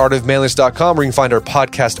website at artofmanliness.com, where you can find our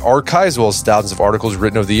podcast archive, as well as thousands of articles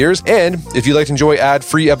written over the years. And if you'd like to enjoy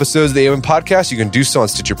ad-free episodes of the AOM podcast, you can do so on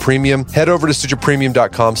Stitcher Premium. Head over to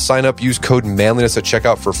StitcherPremium.com, sign up, use code manliness at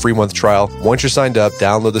checkout for a free month trial. Once you're signed up,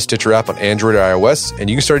 download the Stitcher app on Android or iOS, and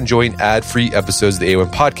you can start enjoying ad-free episodes of the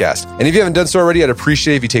AOM podcast. And if you haven't done so already, I'd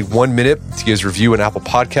appreciate it if you take 1 minute to give us a review on Apple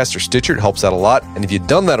Podcasts or Stitcher. It helps out a lot. And if you've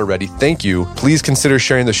done that already, thank you. Please consider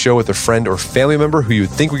sharing the show with a friend or family member who you would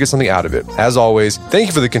think would get something out of it. As always, thank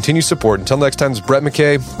you for the continued support. Until next time, it's Brett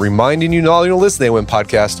McKay reminding you not only to listen to the AOM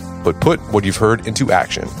podcast, but put what you've heard into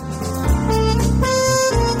action.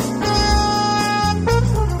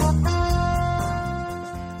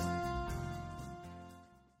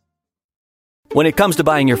 When it comes to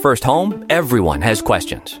buying your first home, everyone has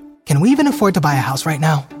questions. Can we even afford to buy a house right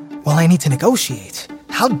now? Well, I need to negotiate.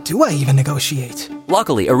 How do I even negotiate?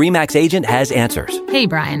 Luckily, a RE/MAX agent has answers. Hey,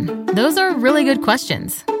 Brian, those are really good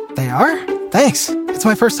questions. They are? Thanks. It's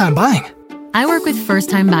my first time buying. I work with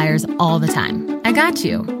first-time buyers all the time. I got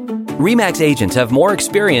you. RE/MAX agents have more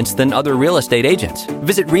experience than other real estate agents.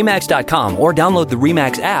 Visit RE/MAX.com or download the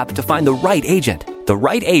RE/MAX app to find the right agent. The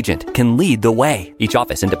right agent can lead the way. Each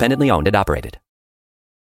office independently owned and operated.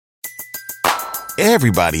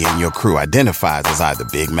 Everybody in your crew identifies as either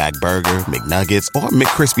Big Mac Burger, McNuggets, or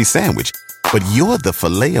McCrispy Sandwich. But you're the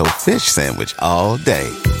Filet-O-Fish Sandwich all day.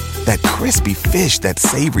 That crispy fish, that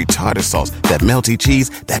savory tartar sauce, that melty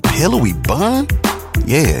cheese, that pillowy bun.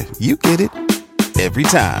 Yeah, you get it. Every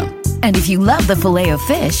time. And if you love the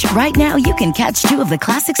Filet-O-Fish, right now you can catch 2 of the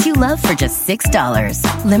classics you love for just $6.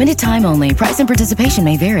 Limited time only. Price and participation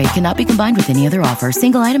may vary. Cannot be combined with any other offer.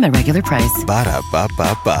 Single item at regular price.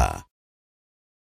 Ba-da-ba-ba-ba.